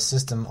didn't have a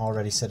system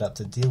already set up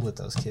to deal with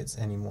those kids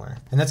anymore.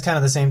 And that's kind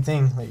of the same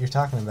thing that you're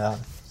talking about.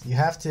 You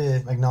have to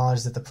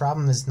acknowledge that the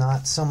problem is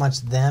not so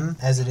much them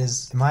as it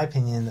is, in my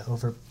opinion, the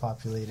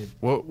overpopulated.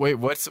 Wait,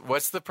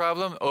 what's the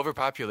problem?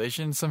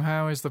 Overpopulation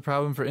somehow is the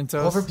problem for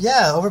incels?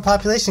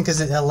 Overpopulation,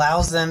 because it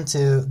allows them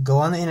to go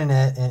on the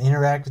internet and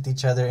interact with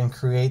each other and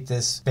create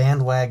this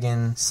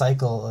bandwagon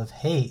cycle of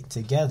hate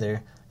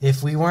together.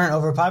 If we weren't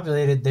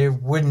overpopulated, there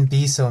wouldn't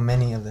be so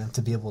many of them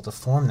to be able to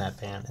form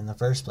that band in the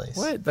first place.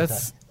 What?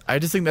 I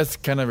just think that's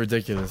kind of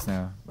ridiculous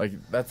now. Like,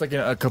 that's like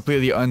a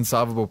completely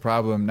unsolvable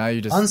problem. Now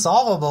you just...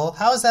 Unsolvable?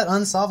 How is that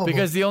unsolvable?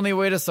 Because the only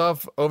way to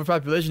solve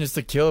overpopulation is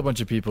to kill a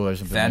bunch of people or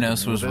something.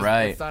 Thanos was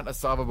right. It's not a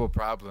solvable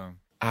problem.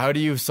 How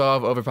do you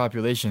solve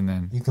overpopulation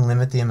then? You can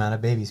limit the amount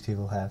of babies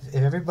people have. If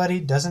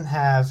everybody doesn't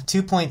have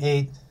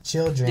 2.8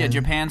 children... Yeah,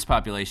 Japan's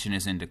population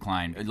is in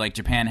decline. Like,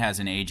 Japan has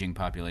an aging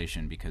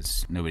population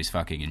because nobody's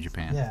fucking in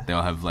Japan. Yeah. They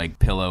all have, like,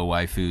 pillow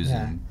waifus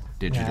and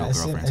digital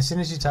girlfriends. As soon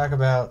as you talk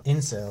about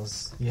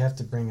incels, you have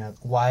to bring up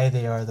why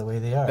they are the way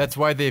they are. That's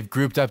why they've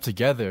grouped up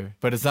together,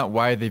 but it's not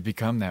why they've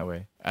become that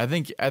way. I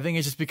think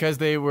it's just because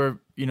they were,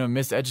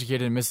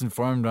 miseducated and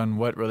misinformed on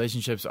what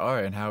relationships are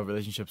and how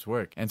relationships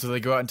work. And so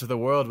they go out into the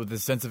world with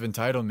this sense of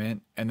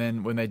entitlement, and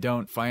then when they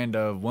don't find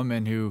a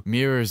woman who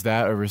mirrors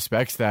that or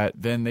respects that,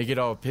 then they get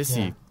all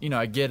pissy. Yeah.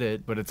 I get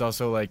it, but it's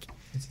also like...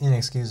 It's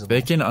inexcusable.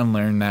 They can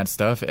unlearn that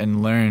stuff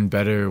and learn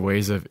better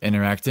ways of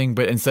interacting,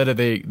 but instead of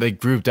they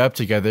grouped up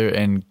together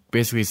and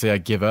basically say, I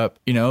give up.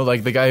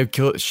 Like the guy who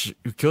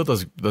killed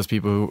those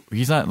people,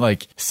 he's not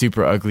like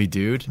super ugly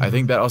dude. Mm-hmm. I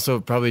think that also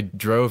probably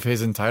drove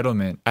his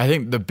entitlement. I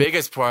think the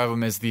biggest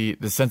problem is the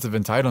sense of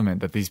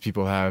entitlement that these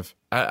people have.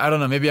 I don't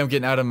know. Maybe I'm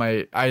getting out of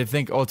my... I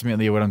think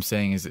ultimately what I'm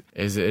saying is it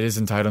is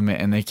entitlement,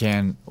 and they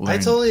can learn. I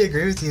totally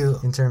agree with you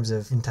in terms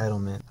of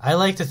entitlement. I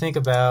like to think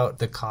about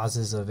the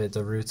causes of it,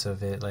 the roots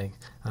of it. Like,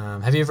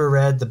 have you ever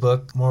read the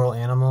book Moral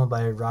Animal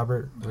by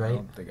Robert Wright? I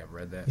don't think I've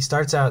read that. He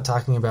starts out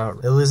talking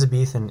about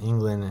Elizabethan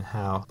England and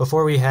how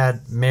before we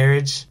had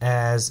marriage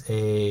as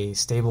a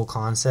stable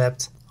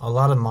concept, a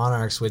lot of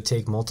monarchs would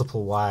take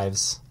multiple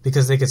wives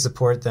because they could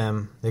support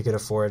them. They could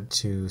afford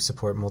to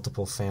support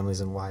multiple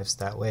families and wives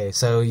that way.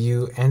 So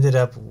you ended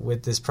up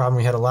with this problem.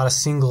 We had a lot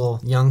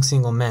of young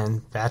single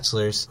men,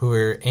 bachelors, who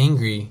were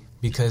angry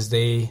because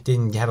they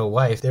didn't have a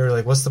wife. They were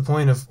like, what's the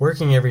point of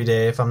working every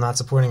day if I'm not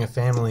supporting a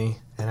family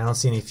and I don't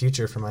see any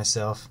future for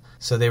myself?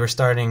 So they were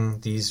starting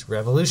these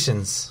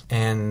revolutions,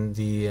 and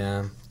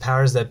the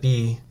powers that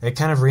be, it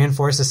kind of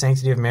reinforced the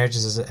sanctity of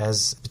marriages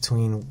as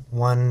between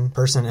one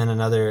person and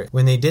another.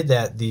 When they did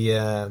that, the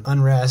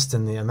unrest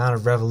and the amount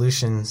of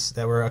revolutions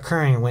that were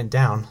occurring went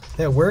down.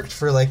 That worked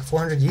for like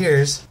 400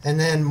 years, and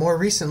then more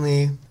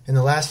recently, in in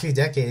the last few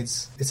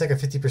decades, it's like a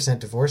 50%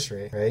 divorce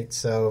rate, right?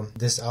 So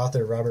this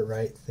author, Robert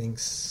Wright,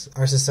 thinks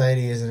our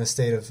society is in a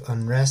state of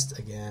unrest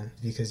again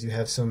because you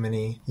have so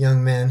many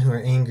young men who are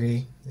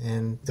angry,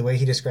 and the way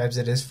he describes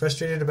it is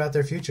frustrated about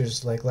their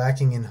futures, like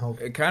lacking in hope.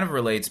 It kind of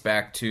relates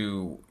back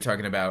to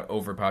talking about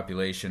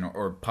overpopulation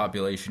or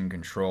population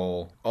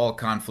control. All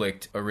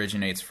conflict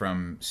originates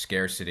from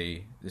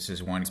scarcity. This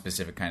is one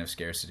specific kind of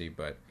scarcity,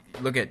 but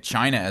look at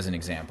China as an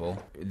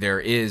example. There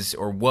is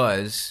or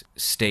was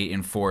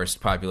state-enforced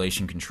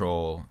population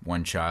control,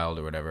 one child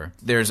or whatever.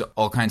 There's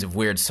all kinds of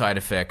weird side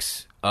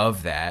effects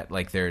of that.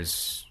 Like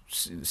there's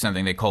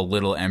something they call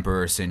little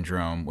emperor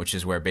syndrome, which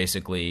is where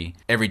basically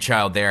every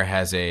child there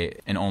has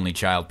an only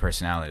child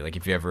personality. Like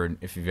if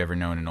you've ever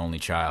known an only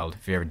child,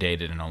 if you ever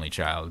dated an only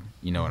child,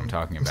 you know what I'm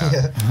talking about.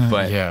 Yeah.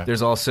 But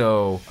there's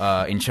also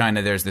in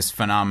China there's this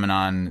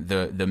phenomenon,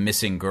 the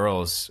missing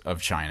girls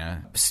of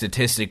China.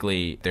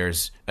 Statistically,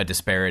 there's a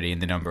disparity in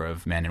the number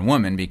of men and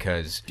women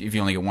because if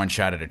you only get one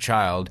shot at a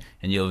child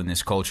and you live in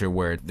this culture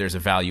where there's a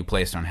value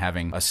placed on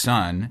having a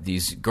son,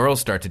 these girls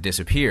start to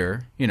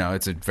disappear. You know,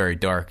 it's a very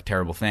dark,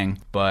 terrible thing.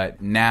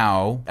 But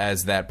now,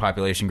 as that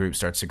population group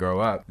starts to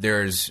grow up,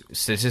 there's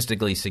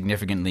statistically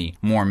significantly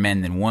more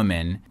men than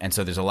women, and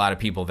so there's a lot of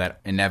people that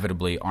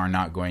inevitably are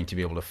not going to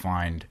be able to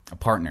find a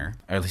partner,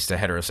 or at least a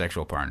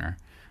heterosexual partner.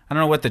 I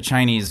don't know what the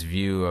Chinese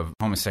view of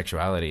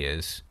homosexuality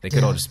is. They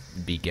could all just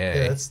be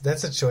gay. Yeah,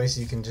 that's a choice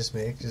you can just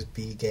make, just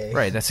be gay.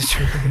 Right, that's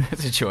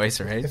a choice,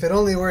 right? If it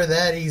only were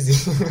that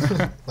easy.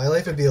 My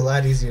life would be a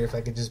lot easier if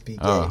I could just be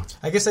gay. Oh.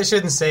 I guess I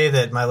shouldn't say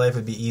that my life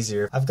would be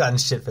easier. I've gotten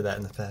shit for that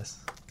in the past.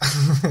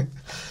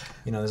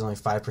 You know, there's only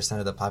 5%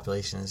 of the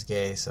population is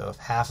gay, so if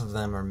half of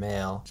them are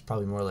male, it's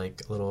probably more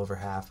like a little over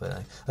half,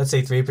 but let's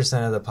say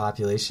 3% of the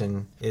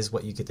population is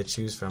what you get to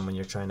choose from when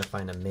you're trying to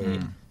find a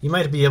mate. You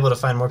might be able to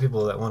find more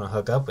people that want to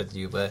hook up with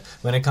you, but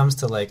when it comes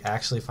to like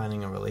actually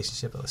finding a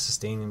relationship, a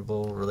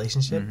sustainable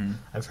relationship,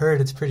 I've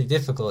heard it's pretty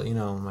difficult. You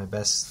know, my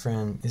best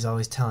friend is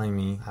always telling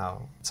me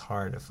how it's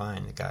hard to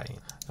find a guy.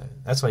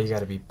 That's why you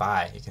got to be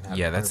bi. You can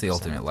have that's the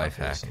ultimate life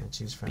hack. To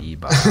choose from. Be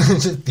bi.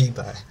 Just be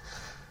bi.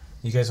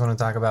 You guys want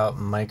to talk about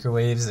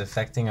microwaves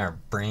affecting our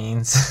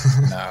brains?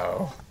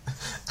 No.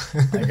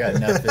 I got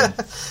nothing.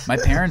 My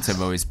parents have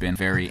always been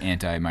very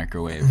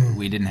anti-microwave.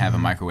 We didn't have a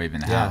microwave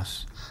in the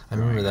house. I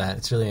remember that.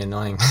 It's really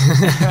annoying.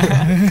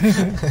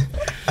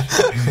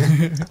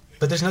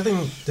 But there's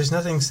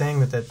nothing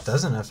saying that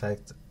doesn't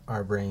affect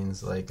our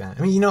brains. Like, I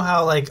mean, you know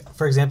how, like,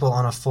 for example,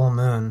 on a full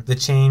moon, the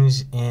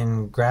change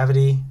in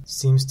gravity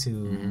seems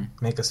to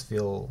make us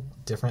feel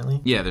differently?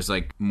 Yeah, there's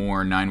like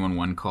more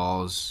 911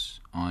 calls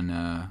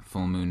on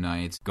full moon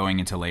nights. Going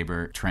into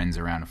labor trends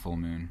around a full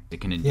moon.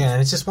 Yeah,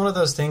 and it's just one of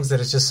those things that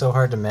it's just so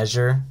hard to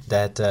measure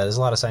that there's a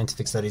lot of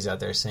scientific studies out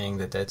there saying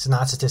that it's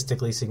not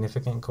statistically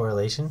significant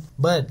correlation.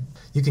 But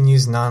you can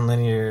use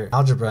nonlinear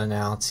algebra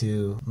now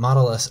to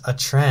model a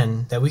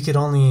trend that we could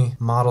only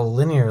model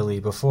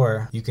linearly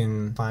before. You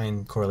can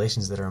find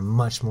correlations that are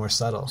much more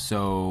subtle.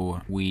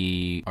 So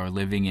we are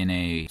living in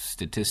a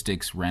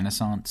statistics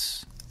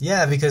renaissance.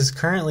 Yeah, because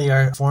currently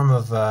our form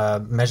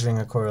of measuring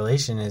a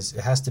correlation is it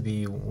has to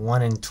be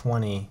 1 in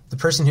 20. The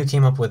person who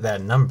came up with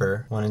that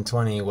number, 1 in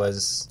 20,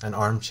 was an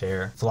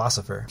armchair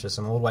philosopher. Just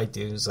some old white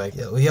dude who's like,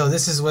 yo,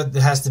 this is what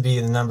it has to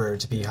be the number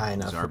to be high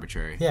enough. It's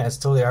arbitrary. Yeah, it's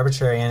totally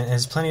arbitrary. And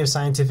there's plenty of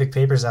scientific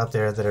papers out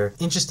there that are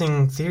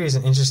interesting theories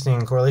and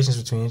interesting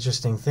correlations between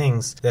interesting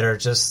things that are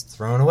just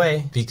thrown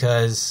away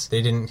because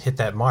they didn't hit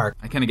that mark.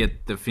 I kind of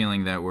get the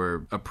feeling that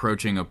we're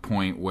approaching a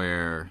point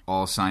where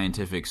all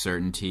scientific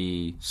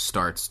certainty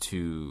starts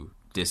to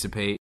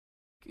dissipate.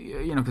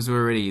 You know, because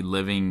we're already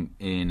living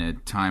in a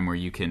time where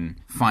you can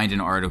find an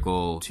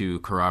article to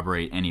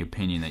corroborate any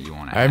opinion that you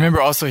want to have. I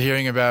remember also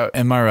hearing about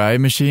MRI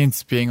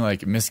machines being like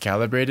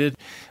miscalibrated.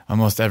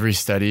 Almost every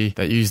study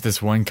that used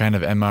this one kind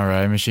of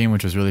MRI machine,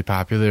 which was really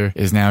popular,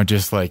 is now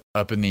just like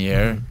up in the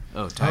air.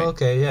 Oh, tight. Oh,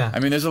 okay, yeah. I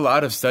mean, there's a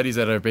lot of studies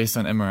that are based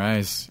on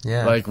MRIs.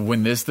 Yeah. Like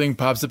when this thing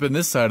pops up in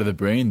this side of the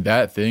brain,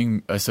 that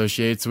thing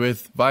associates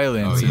with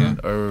violence. Oh,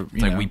 yeah.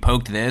 It's like we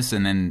poked this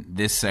and then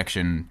this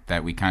section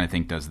that we kind of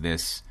think does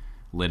this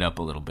lit up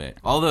a little bit.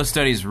 All those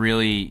studies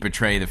really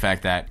betray the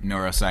fact that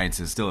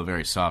neuroscience is still a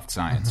very soft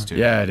science, too.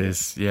 Yeah, it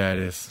is.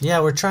 Yeah,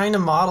 we're trying to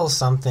model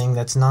something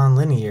that's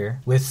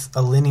non-linear with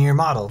a linear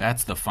model.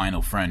 That's the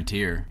final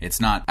frontier.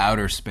 It's not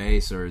outer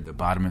space or the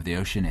bottom of the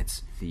ocean.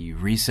 It's the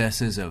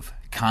recesses of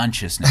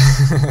consciousness.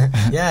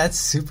 Yeah, it's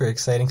super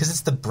exciting because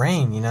it's the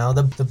brain, you know?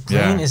 The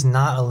brain is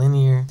not a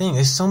linear thing.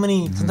 There's so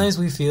many... Sometimes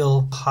we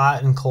feel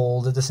hot and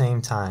cold at the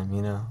same time,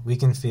 you know? We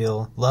can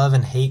feel love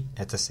and hate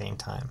at the same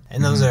time.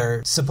 And those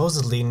are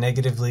supposedly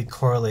negatively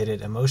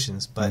correlated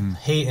emotions, but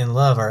hate and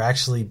love are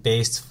actually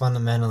based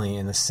fundamentally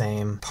in the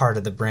same part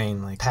of the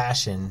brain, like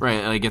passion.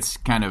 Right, like it's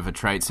kind of a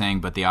trite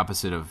saying, but the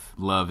opposite of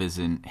love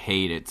isn't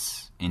hate,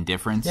 it's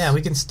indifference. Yeah,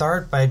 we can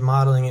start by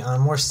modeling it on a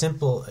more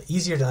simple,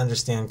 easier to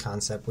understand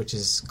concept, which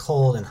is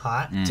cold and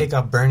hot. Take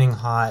a burning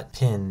hot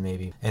pin,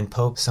 maybe, and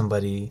poke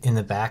somebody in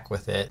the back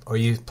with it. Or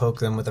you poke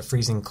them with a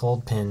freezing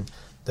cold pin.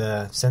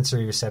 the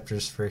sensory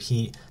receptors for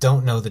heat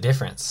don't know the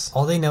difference.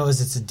 All they know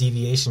is it's a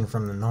deviation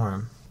from the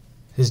norm.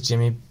 Is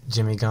Jimmy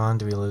gone?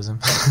 Do we lose him?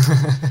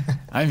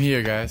 I'm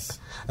here, guys.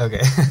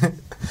 Okay. All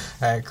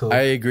right, cool.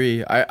 I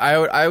agree.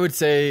 I would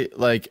say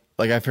like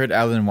I've heard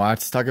Alan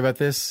Watts talk about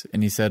this,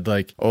 and he said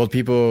like old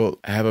people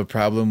have a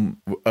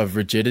problem of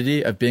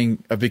rigidity, of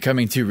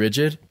becoming too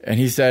rigid. And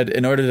he said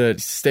in order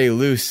to stay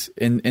loose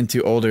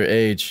into older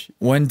age,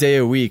 one day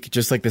a week,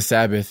 just like the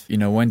Sabbath,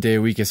 one day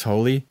a week is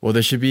holy. Well,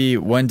 there should be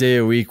one day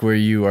a week where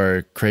you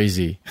are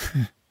crazy.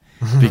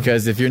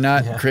 Because if you're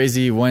not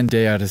crazy one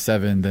day out of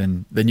 7,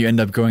 then you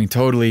end up going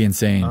totally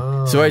insane.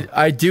 Oh. So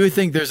I do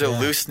think there's a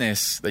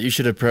looseness that you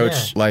should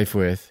approach life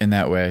with in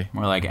that way.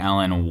 More like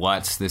Alan,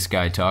 what's this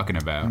guy talking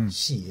about?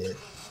 Shit.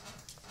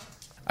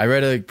 I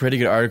read a pretty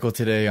good article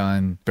today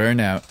on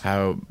burnout,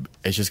 how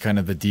it's just kind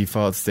of the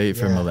default state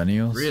for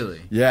millennials. Really?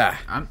 Yeah.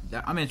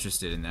 I'm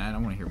interested in that. I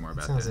want to hear more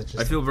about Sounds that.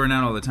 interesting. I feel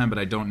burnout all the time, but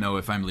I don't know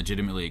if I'm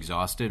legitimately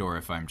exhausted or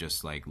if I'm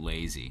just like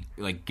lazy.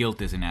 Like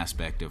guilt is an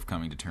aspect of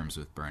coming to terms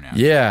with burnout.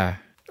 Yeah.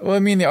 Well, I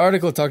mean, the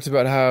article talks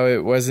about how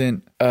it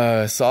wasn't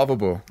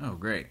solvable Oh,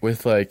 great.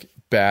 with like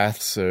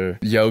baths or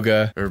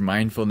yoga or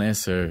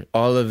mindfulness or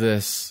all of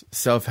this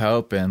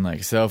self-help and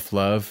like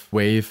self-love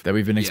wave that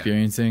we've been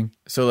experiencing.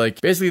 So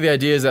like basically the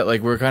idea is that like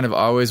we're kind of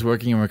always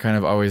working and we're kind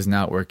of always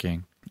not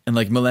working. And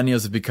like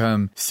millennials have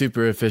become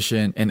super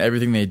efficient in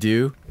everything they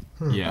do.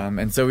 Yeah.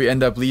 And so we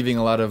end up leaving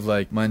a lot of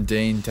like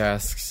mundane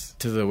tasks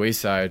to the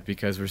wayside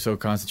because we're so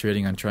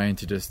concentrating on trying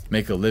to just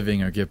make a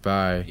living or get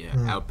by. Yeah.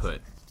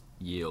 Output.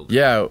 Yield.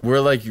 Yeah,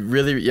 we're like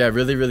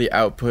really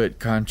output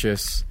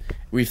conscious.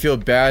 We feel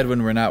bad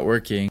when we're not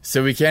working,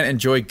 so we can't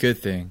enjoy good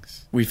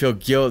things. We feel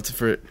guilt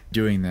for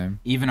doing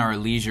them. Even our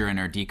leisure and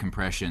our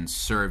decompression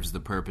serves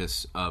the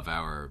purpose of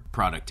our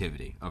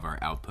productivity, of our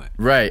output.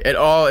 Right. It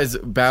all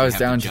bows have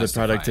down to to the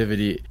justify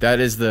productivity.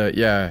 That is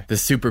the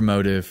super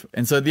motive.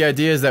 And so the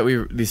idea is that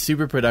the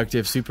super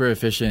productive, super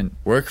efficient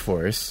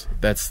workforce,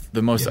 that's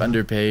the most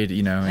underpaid,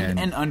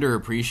 and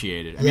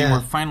underappreciated. I mean,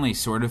 we're finally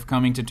sort of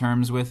coming to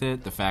terms with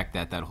it. The fact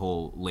that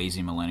whole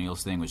lazy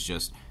millennials thing was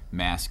just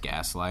mass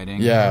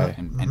gaslighting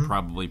and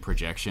probably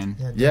projection.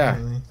 Yeah.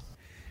 Definitely.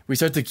 We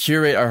start to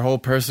curate our whole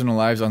personal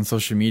lives on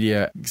social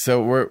media.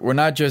 So we're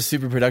not just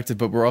super productive,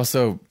 but we're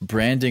also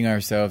branding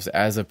ourselves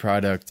as a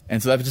product.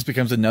 And so that just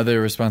becomes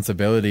another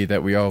responsibility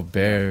that we all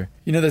bear.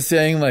 You know the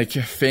saying, like,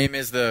 fame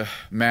is the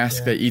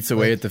mask that eats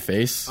away at the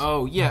face?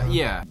 Oh, yeah,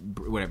 yeah.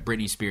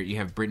 Britney Spears. You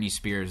have Britney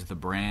Spears, the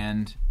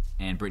brand,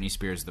 and Britney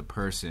Spears, the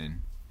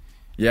person.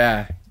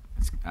 Yeah.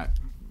 It's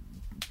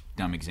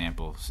dumb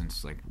example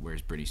since, like,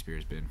 where's Britney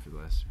Spears been for the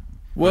last...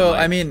 Well,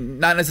 I mean,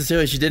 not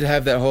necessarily. She did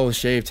have that whole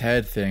shaved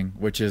head thing,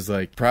 which is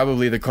like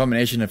probably the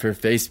culmination of her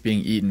face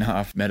being eaten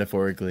off,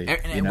 metaphorically.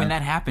 And when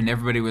that happened,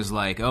 everybody was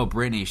like, oh,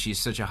 Britney, she's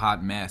such a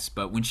hot mess.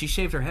 But when she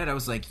shaved her head, I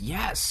was like,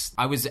 yes.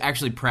 I was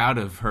actually proud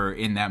of her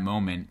in that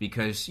moment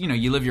because,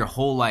 you live your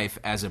whole life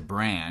as a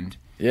brand.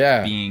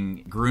 Yeah.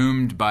 Being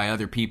groomed by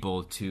other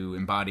people to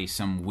embody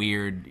some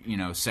weird,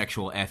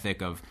 sexual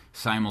ethic of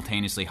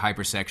simultaneously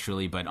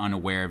hypersexually but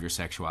unaware of your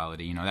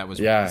sexuality. That was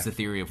that's the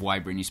theory of why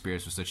Britney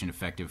Spears was such an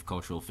effective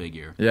cultural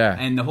figure. Yeah.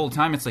 And the whole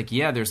time it's like,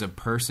 there's a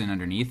person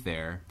underneath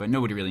there, but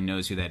nobody really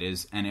knows who that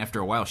is. And after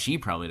a while, she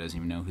probably doesn't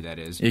even know who that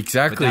is.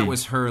 Exactly. But that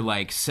was her,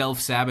 like,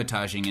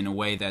 self-sabotaging in a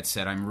way that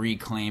said, I'm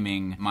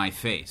reclaiming my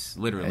face,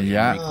 literally.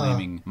 Yeah. I'm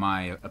reclaiming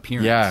my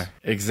appearance. Yeah,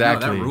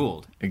 exactly. No, that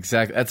ruled.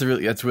 Exactly.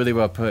 That's really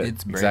well put.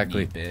 It's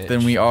exactly. Britney, bitch.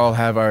 Then we all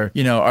have our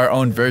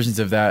own versions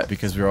of that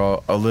because we're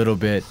all a little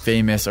bit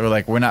famous, or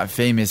like we're not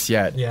famous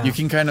yet. Yeah. You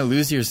can kind of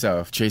lose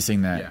yourself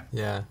chasing that.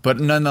 Yeah. But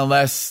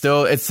nonetheless,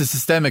 still, it's a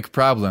systemic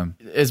problem.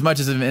 As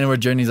much as an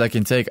inward journey as I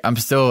can take, I'm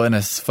still in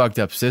a fucked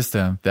up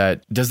system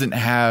that doesn't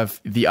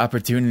have the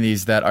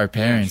opportunities that our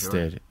parents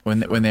did when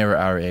they were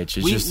our age.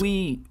 It's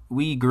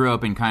We grew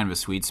up in kind of a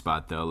sweet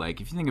spot, though. Like,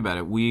 if you think about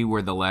it, we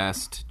were the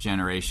last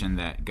generation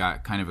that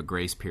got kind of a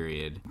grace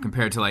period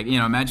compared to, like,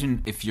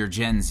 imagine if you're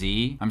Gen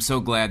Z. I'm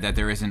so glad that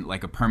there isn't,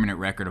 like, a permanent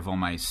record of all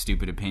my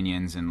stupid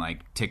opinions and,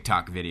 like,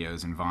 TikTok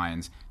videos and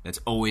Vines that's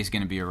always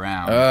going to be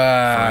around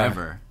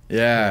forever.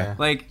 Yeah.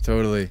 Like,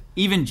 totally.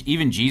 Even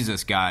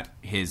Jesus got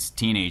his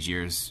teenage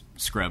years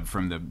scrubbed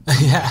from the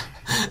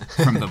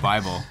from the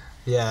Bible.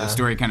 Yeah. The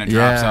story kind of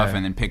drops off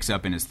and then picks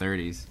up in his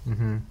 30s.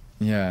 Mm-hmm.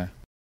 Yeah.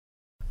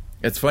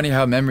 It's funny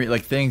how memory,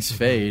 like, things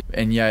fade,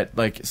 and yet,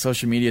 like,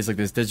 social media is like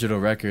this digital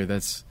record.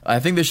 I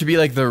think there should be,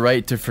 like, the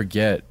right to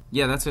forget.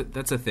 Yeah, that's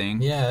a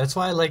thing. Yeah, that's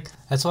why I like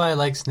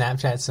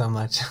Snapchat so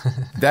much.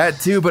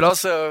 That too, but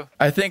also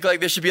I think like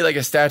there should be like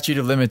a statute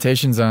of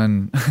limitations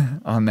on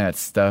that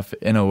stuff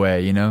in a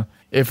way,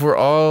 If we're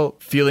all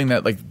feeling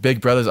that like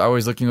Big Brother's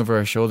always looking over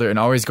our shoulder and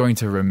always going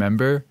to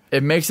remember,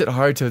 it makes it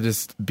hard to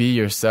just be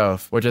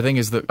yourself, which I think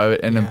is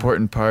an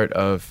important part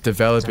of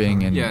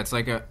developing. And it's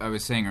like I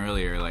was saying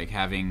earlier, like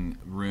having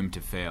room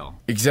to fail.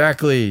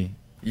 Exactly.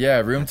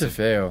 Yeah, room to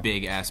fail.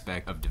 Big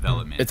aspect of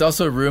development. It's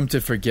also room to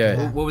forget.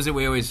 Yeah. What was it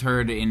we always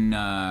heard in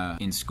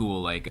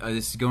school? Like,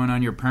 this is going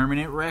on your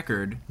permanent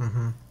record,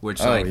 which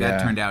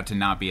that turned out to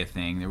not be a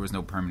thing. There was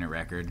no permanent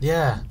record.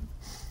 Yeah.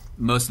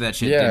 most of that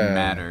shit Yeah. didn't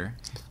matter.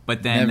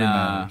 But then,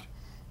 Never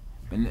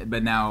mattered.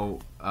 but now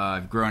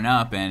I've grown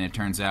up, and it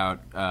turns out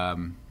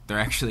there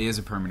actually is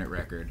a permanent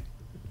record,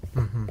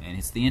 and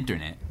it's the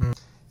internet.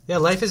 Yeah,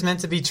 life is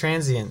meant to be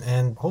transient,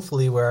 and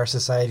hopefully where our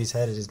society's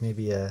headed is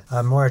maybe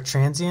a more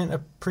transient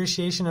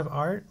appreciation of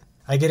art.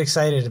 I get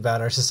excited about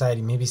our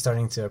society maybe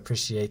starting to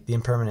appreciate the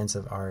impermanence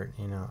of art,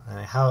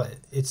 how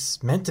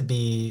it's meant to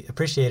be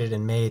appreciated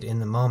and made in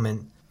the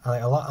moment.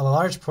 A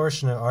large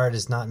portion of art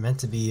is not meant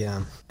to be,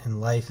 and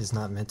life is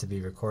not meant to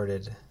be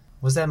recorded.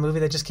 Was that movie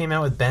that just came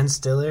out with Ben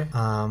Stiller,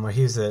 where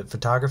he was a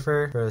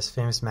photographer for this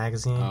famous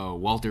magazine? Oh,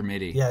 Walter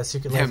Mitty. Yeah,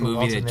 Secret Life That of movie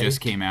Walter that Mitty.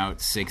 just came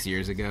out 6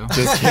 years ago.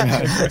 Just came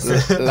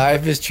out.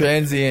 Life is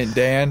transient,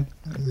 Dan.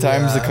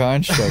 Time's a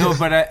construct. No,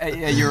 but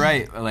you're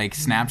right. Like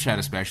Snapchat,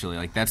 especially.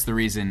 Like that's the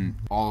reason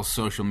all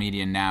social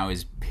media now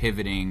is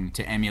pivoting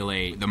to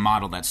emulate the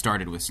model that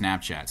started with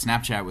Snapchat.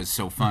 Snapchat was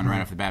so fun right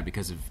off the bat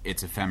because of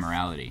its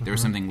ephemerality. There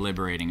was something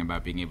liberating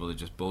about being able to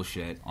just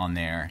bullshit on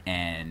there,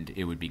 and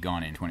it would be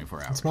gone in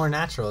 24 hours. It's more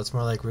natural. It's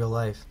more like real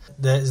life.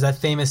 There's that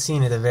famous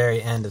scene at the very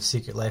end of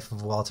Secret Life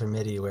of Walter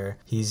Mitty where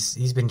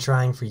he's been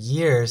trying for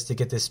years to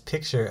get this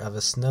picture of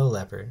a snow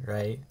leopard,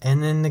 right?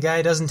 And then the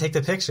guy doesn't take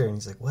the picture, and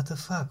he's like, "What the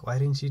fuck? Why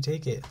didn't you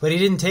take it?" But he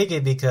didn't take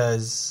it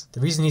because the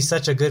reason he's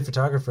such a good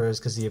photographer is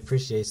because he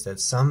appreciates that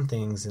some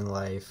things in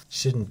life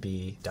shouldn't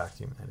be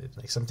documented.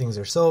 Like some things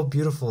are so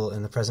beautiful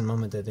in the present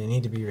moment that they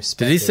need to be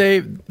respected. Did he say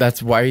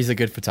that's why he's a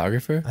good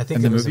photographer? I think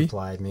in it the was movie?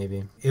 implied.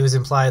 Maybe it was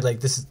implied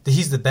like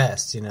he's the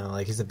best.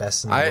 Like he's the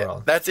best in the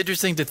world. That's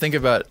interesting to think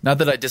about. Not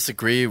that I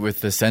disagree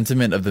with the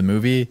sentiment of the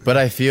movie, but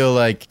I feel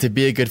like to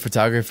be a good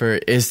photographer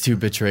is to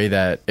betray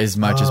that as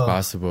much as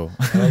possible.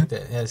 I like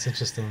that. Yeah, it's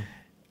interesting.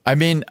 I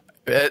mean,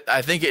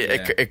 I think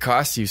it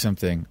costs you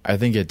something. I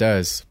think it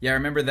does. Yeah, I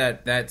remember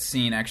that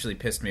scene actually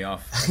pissed me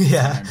off.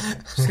 Yeah.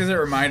 Just because it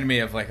reminded me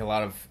of like a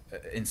lot of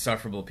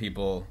insufferable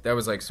people. That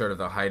was like sort of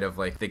the height of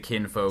like the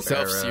kinfolk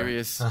era.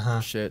 Self-serious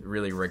shit.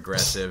 Really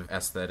regressive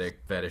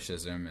aesthetic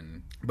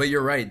fetishism. But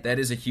you're right, that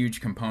is a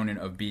huge component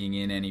of being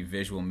in any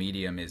visual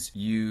medium is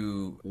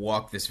you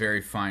walk this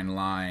very fine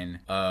line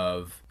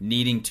of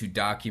needing to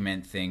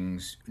document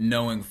things,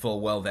 knowing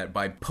full well that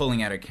by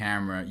pulling out a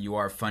camera you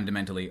are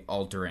fundamentally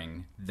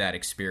altering that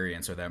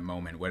experience or that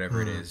moment,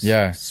 whatever it is.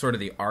 Yeah. Sort of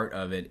the art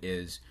of it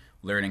is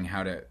learning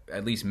how to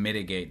at least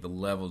mitigate the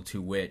level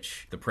to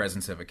which the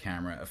presence of a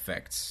camera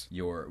affects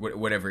your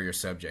whatever your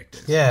subject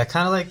is. Yeah,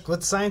 kind of like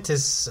what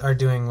scientists are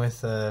doing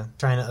with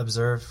trying to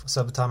observe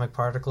subatomic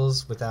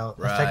particles without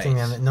affecting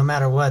them. No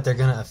matter what, they're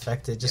going to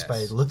affect it just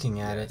by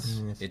looking at it.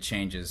 And it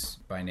changes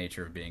by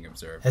nature of being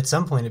observed. At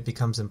some point, it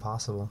becomes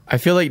impossible. I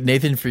feel like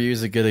Nathan For You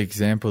is a good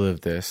example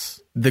of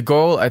this. The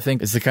goal, I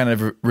think, is to kind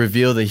of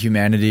reveal the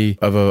humanity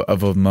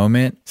of a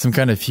moment, some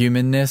kind of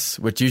humanness,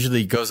 which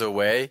usually goes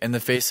away in the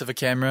face of a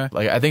camera.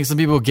 Like, I think some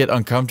people get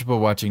uncomfortable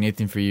watching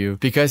Nathan For You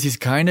because he's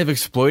kind of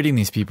exploiting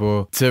these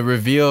people to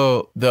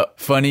reveal the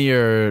funny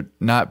or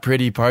not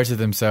pretty parts of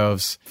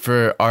themselves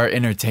for our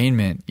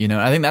entertainment.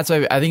 I think that's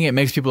why I think it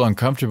makes people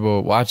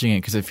uncomfortable watching it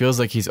because it feels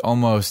like he's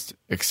almost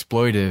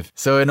exploitive.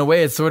 So in a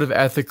way, it's sort of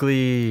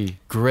ethically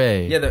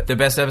gray. Yeah, the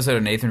best episode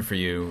of Nathan For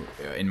You,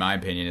 in my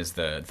opinion, is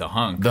the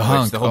hunk. The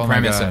hunk. The whole Oh my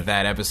premise God. of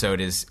that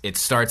episode is it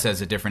starts as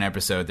a different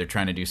episode. They're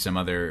trying to do some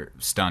other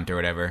stunt or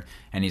whatever,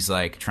 and he's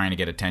like trying to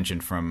get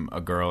attention from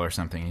a girl or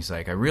something. He's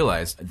like, I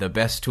realized the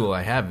best tool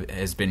I have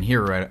has been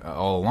here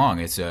all along.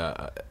 It's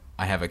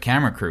I have a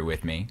camera crew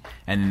with me,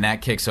 and then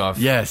that kicks off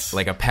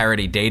like a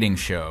parody dating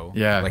show,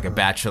 like a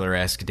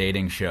Bachelor-esque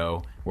dating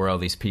show where all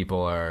these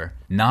people are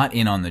not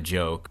in on the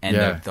joke.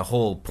 And the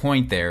whole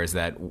point there is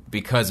that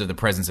because of the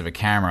presence of a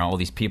camera, all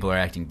these people are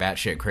acting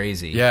batshit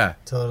crazy. Yeah.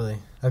 Totally.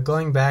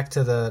 Going back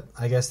to the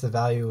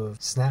value of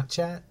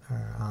Snapchat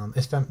or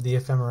the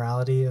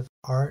ephemerality of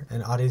art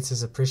and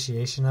audiences'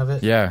 appreciation of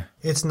it. Yeah.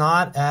 It's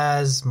not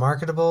as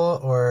marketable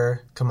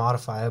or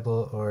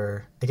commodifiable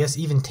or I guess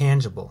even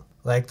tangible.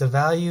 Like the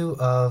value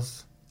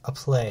of a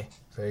play,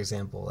 for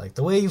example, like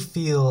the way you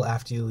feel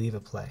after you leave a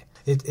play.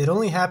 It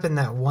only happened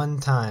that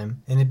one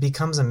time, and it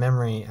becomes a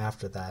memory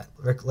after that.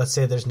 Let's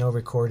say there's no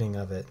recording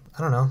of it.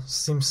 I don't know.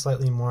 Seems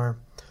slightly more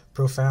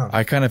profound.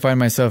 I kind of find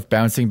myself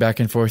bouncing back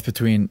and forth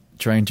between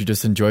trying to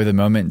just enjoy the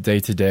moment day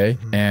to day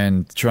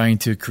and trying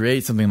to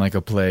create something like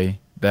a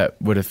play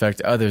that would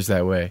affect others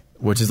that way,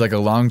 which is like a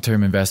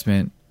long-term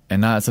investment and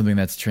not something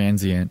that's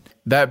transient.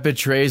 That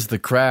betrays the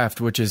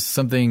craft, which is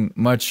something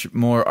much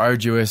more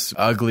arduous,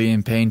 ugly,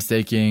 and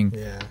painstaking.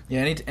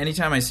 Yeah.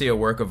 Anytime I see a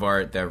work of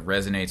art that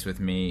resonates with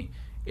me,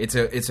 it's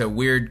a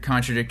weird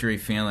contradictory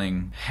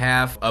feeling,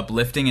 half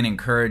uplifting and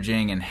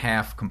encouraging and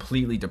half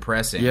completely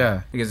depressing.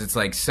 Yeah. Because it's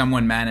like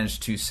someone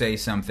managed to say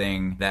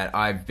something that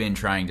I've been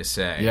trying to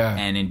say. Yeah.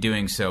 And in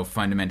doing so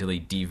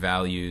fundamentally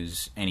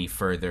devalues any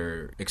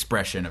further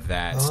expression of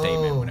that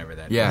statement, whenever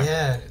that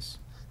is.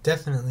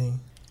 Definitely.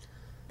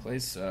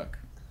 Plays suck.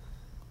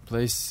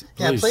 Plays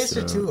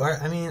are too.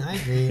 I mean, I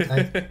agree.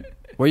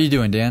 What are you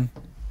doing, Dan?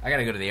 I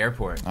gotta go to the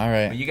airport. All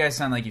right. But you guys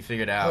sound like you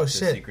figured out the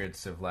shit.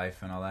 secrets of life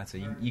and all that, so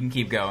you can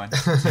keep going.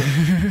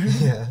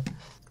 Yeah.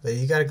 But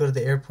you got to go to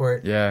the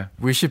airport. Yeah,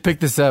 we should pick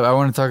this up. I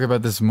want to talk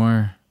about this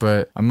more,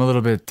 but I'm a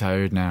little bit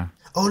tired now.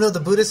 Oh no, the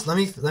Buddhist. Let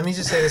me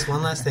just say this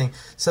one last thing.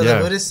 So Yeah.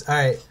 the Buddhist. All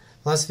right,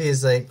 philosophy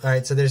is like, all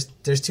right. So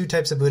there's two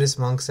types of Buddhist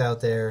monks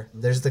out there.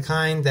 There's the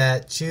kind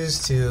that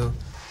choose to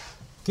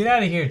get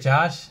out of here,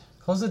 Josh.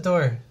 Close the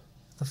door.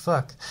 The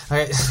fuck. All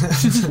right.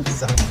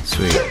 Sorry.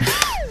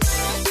 Sweet.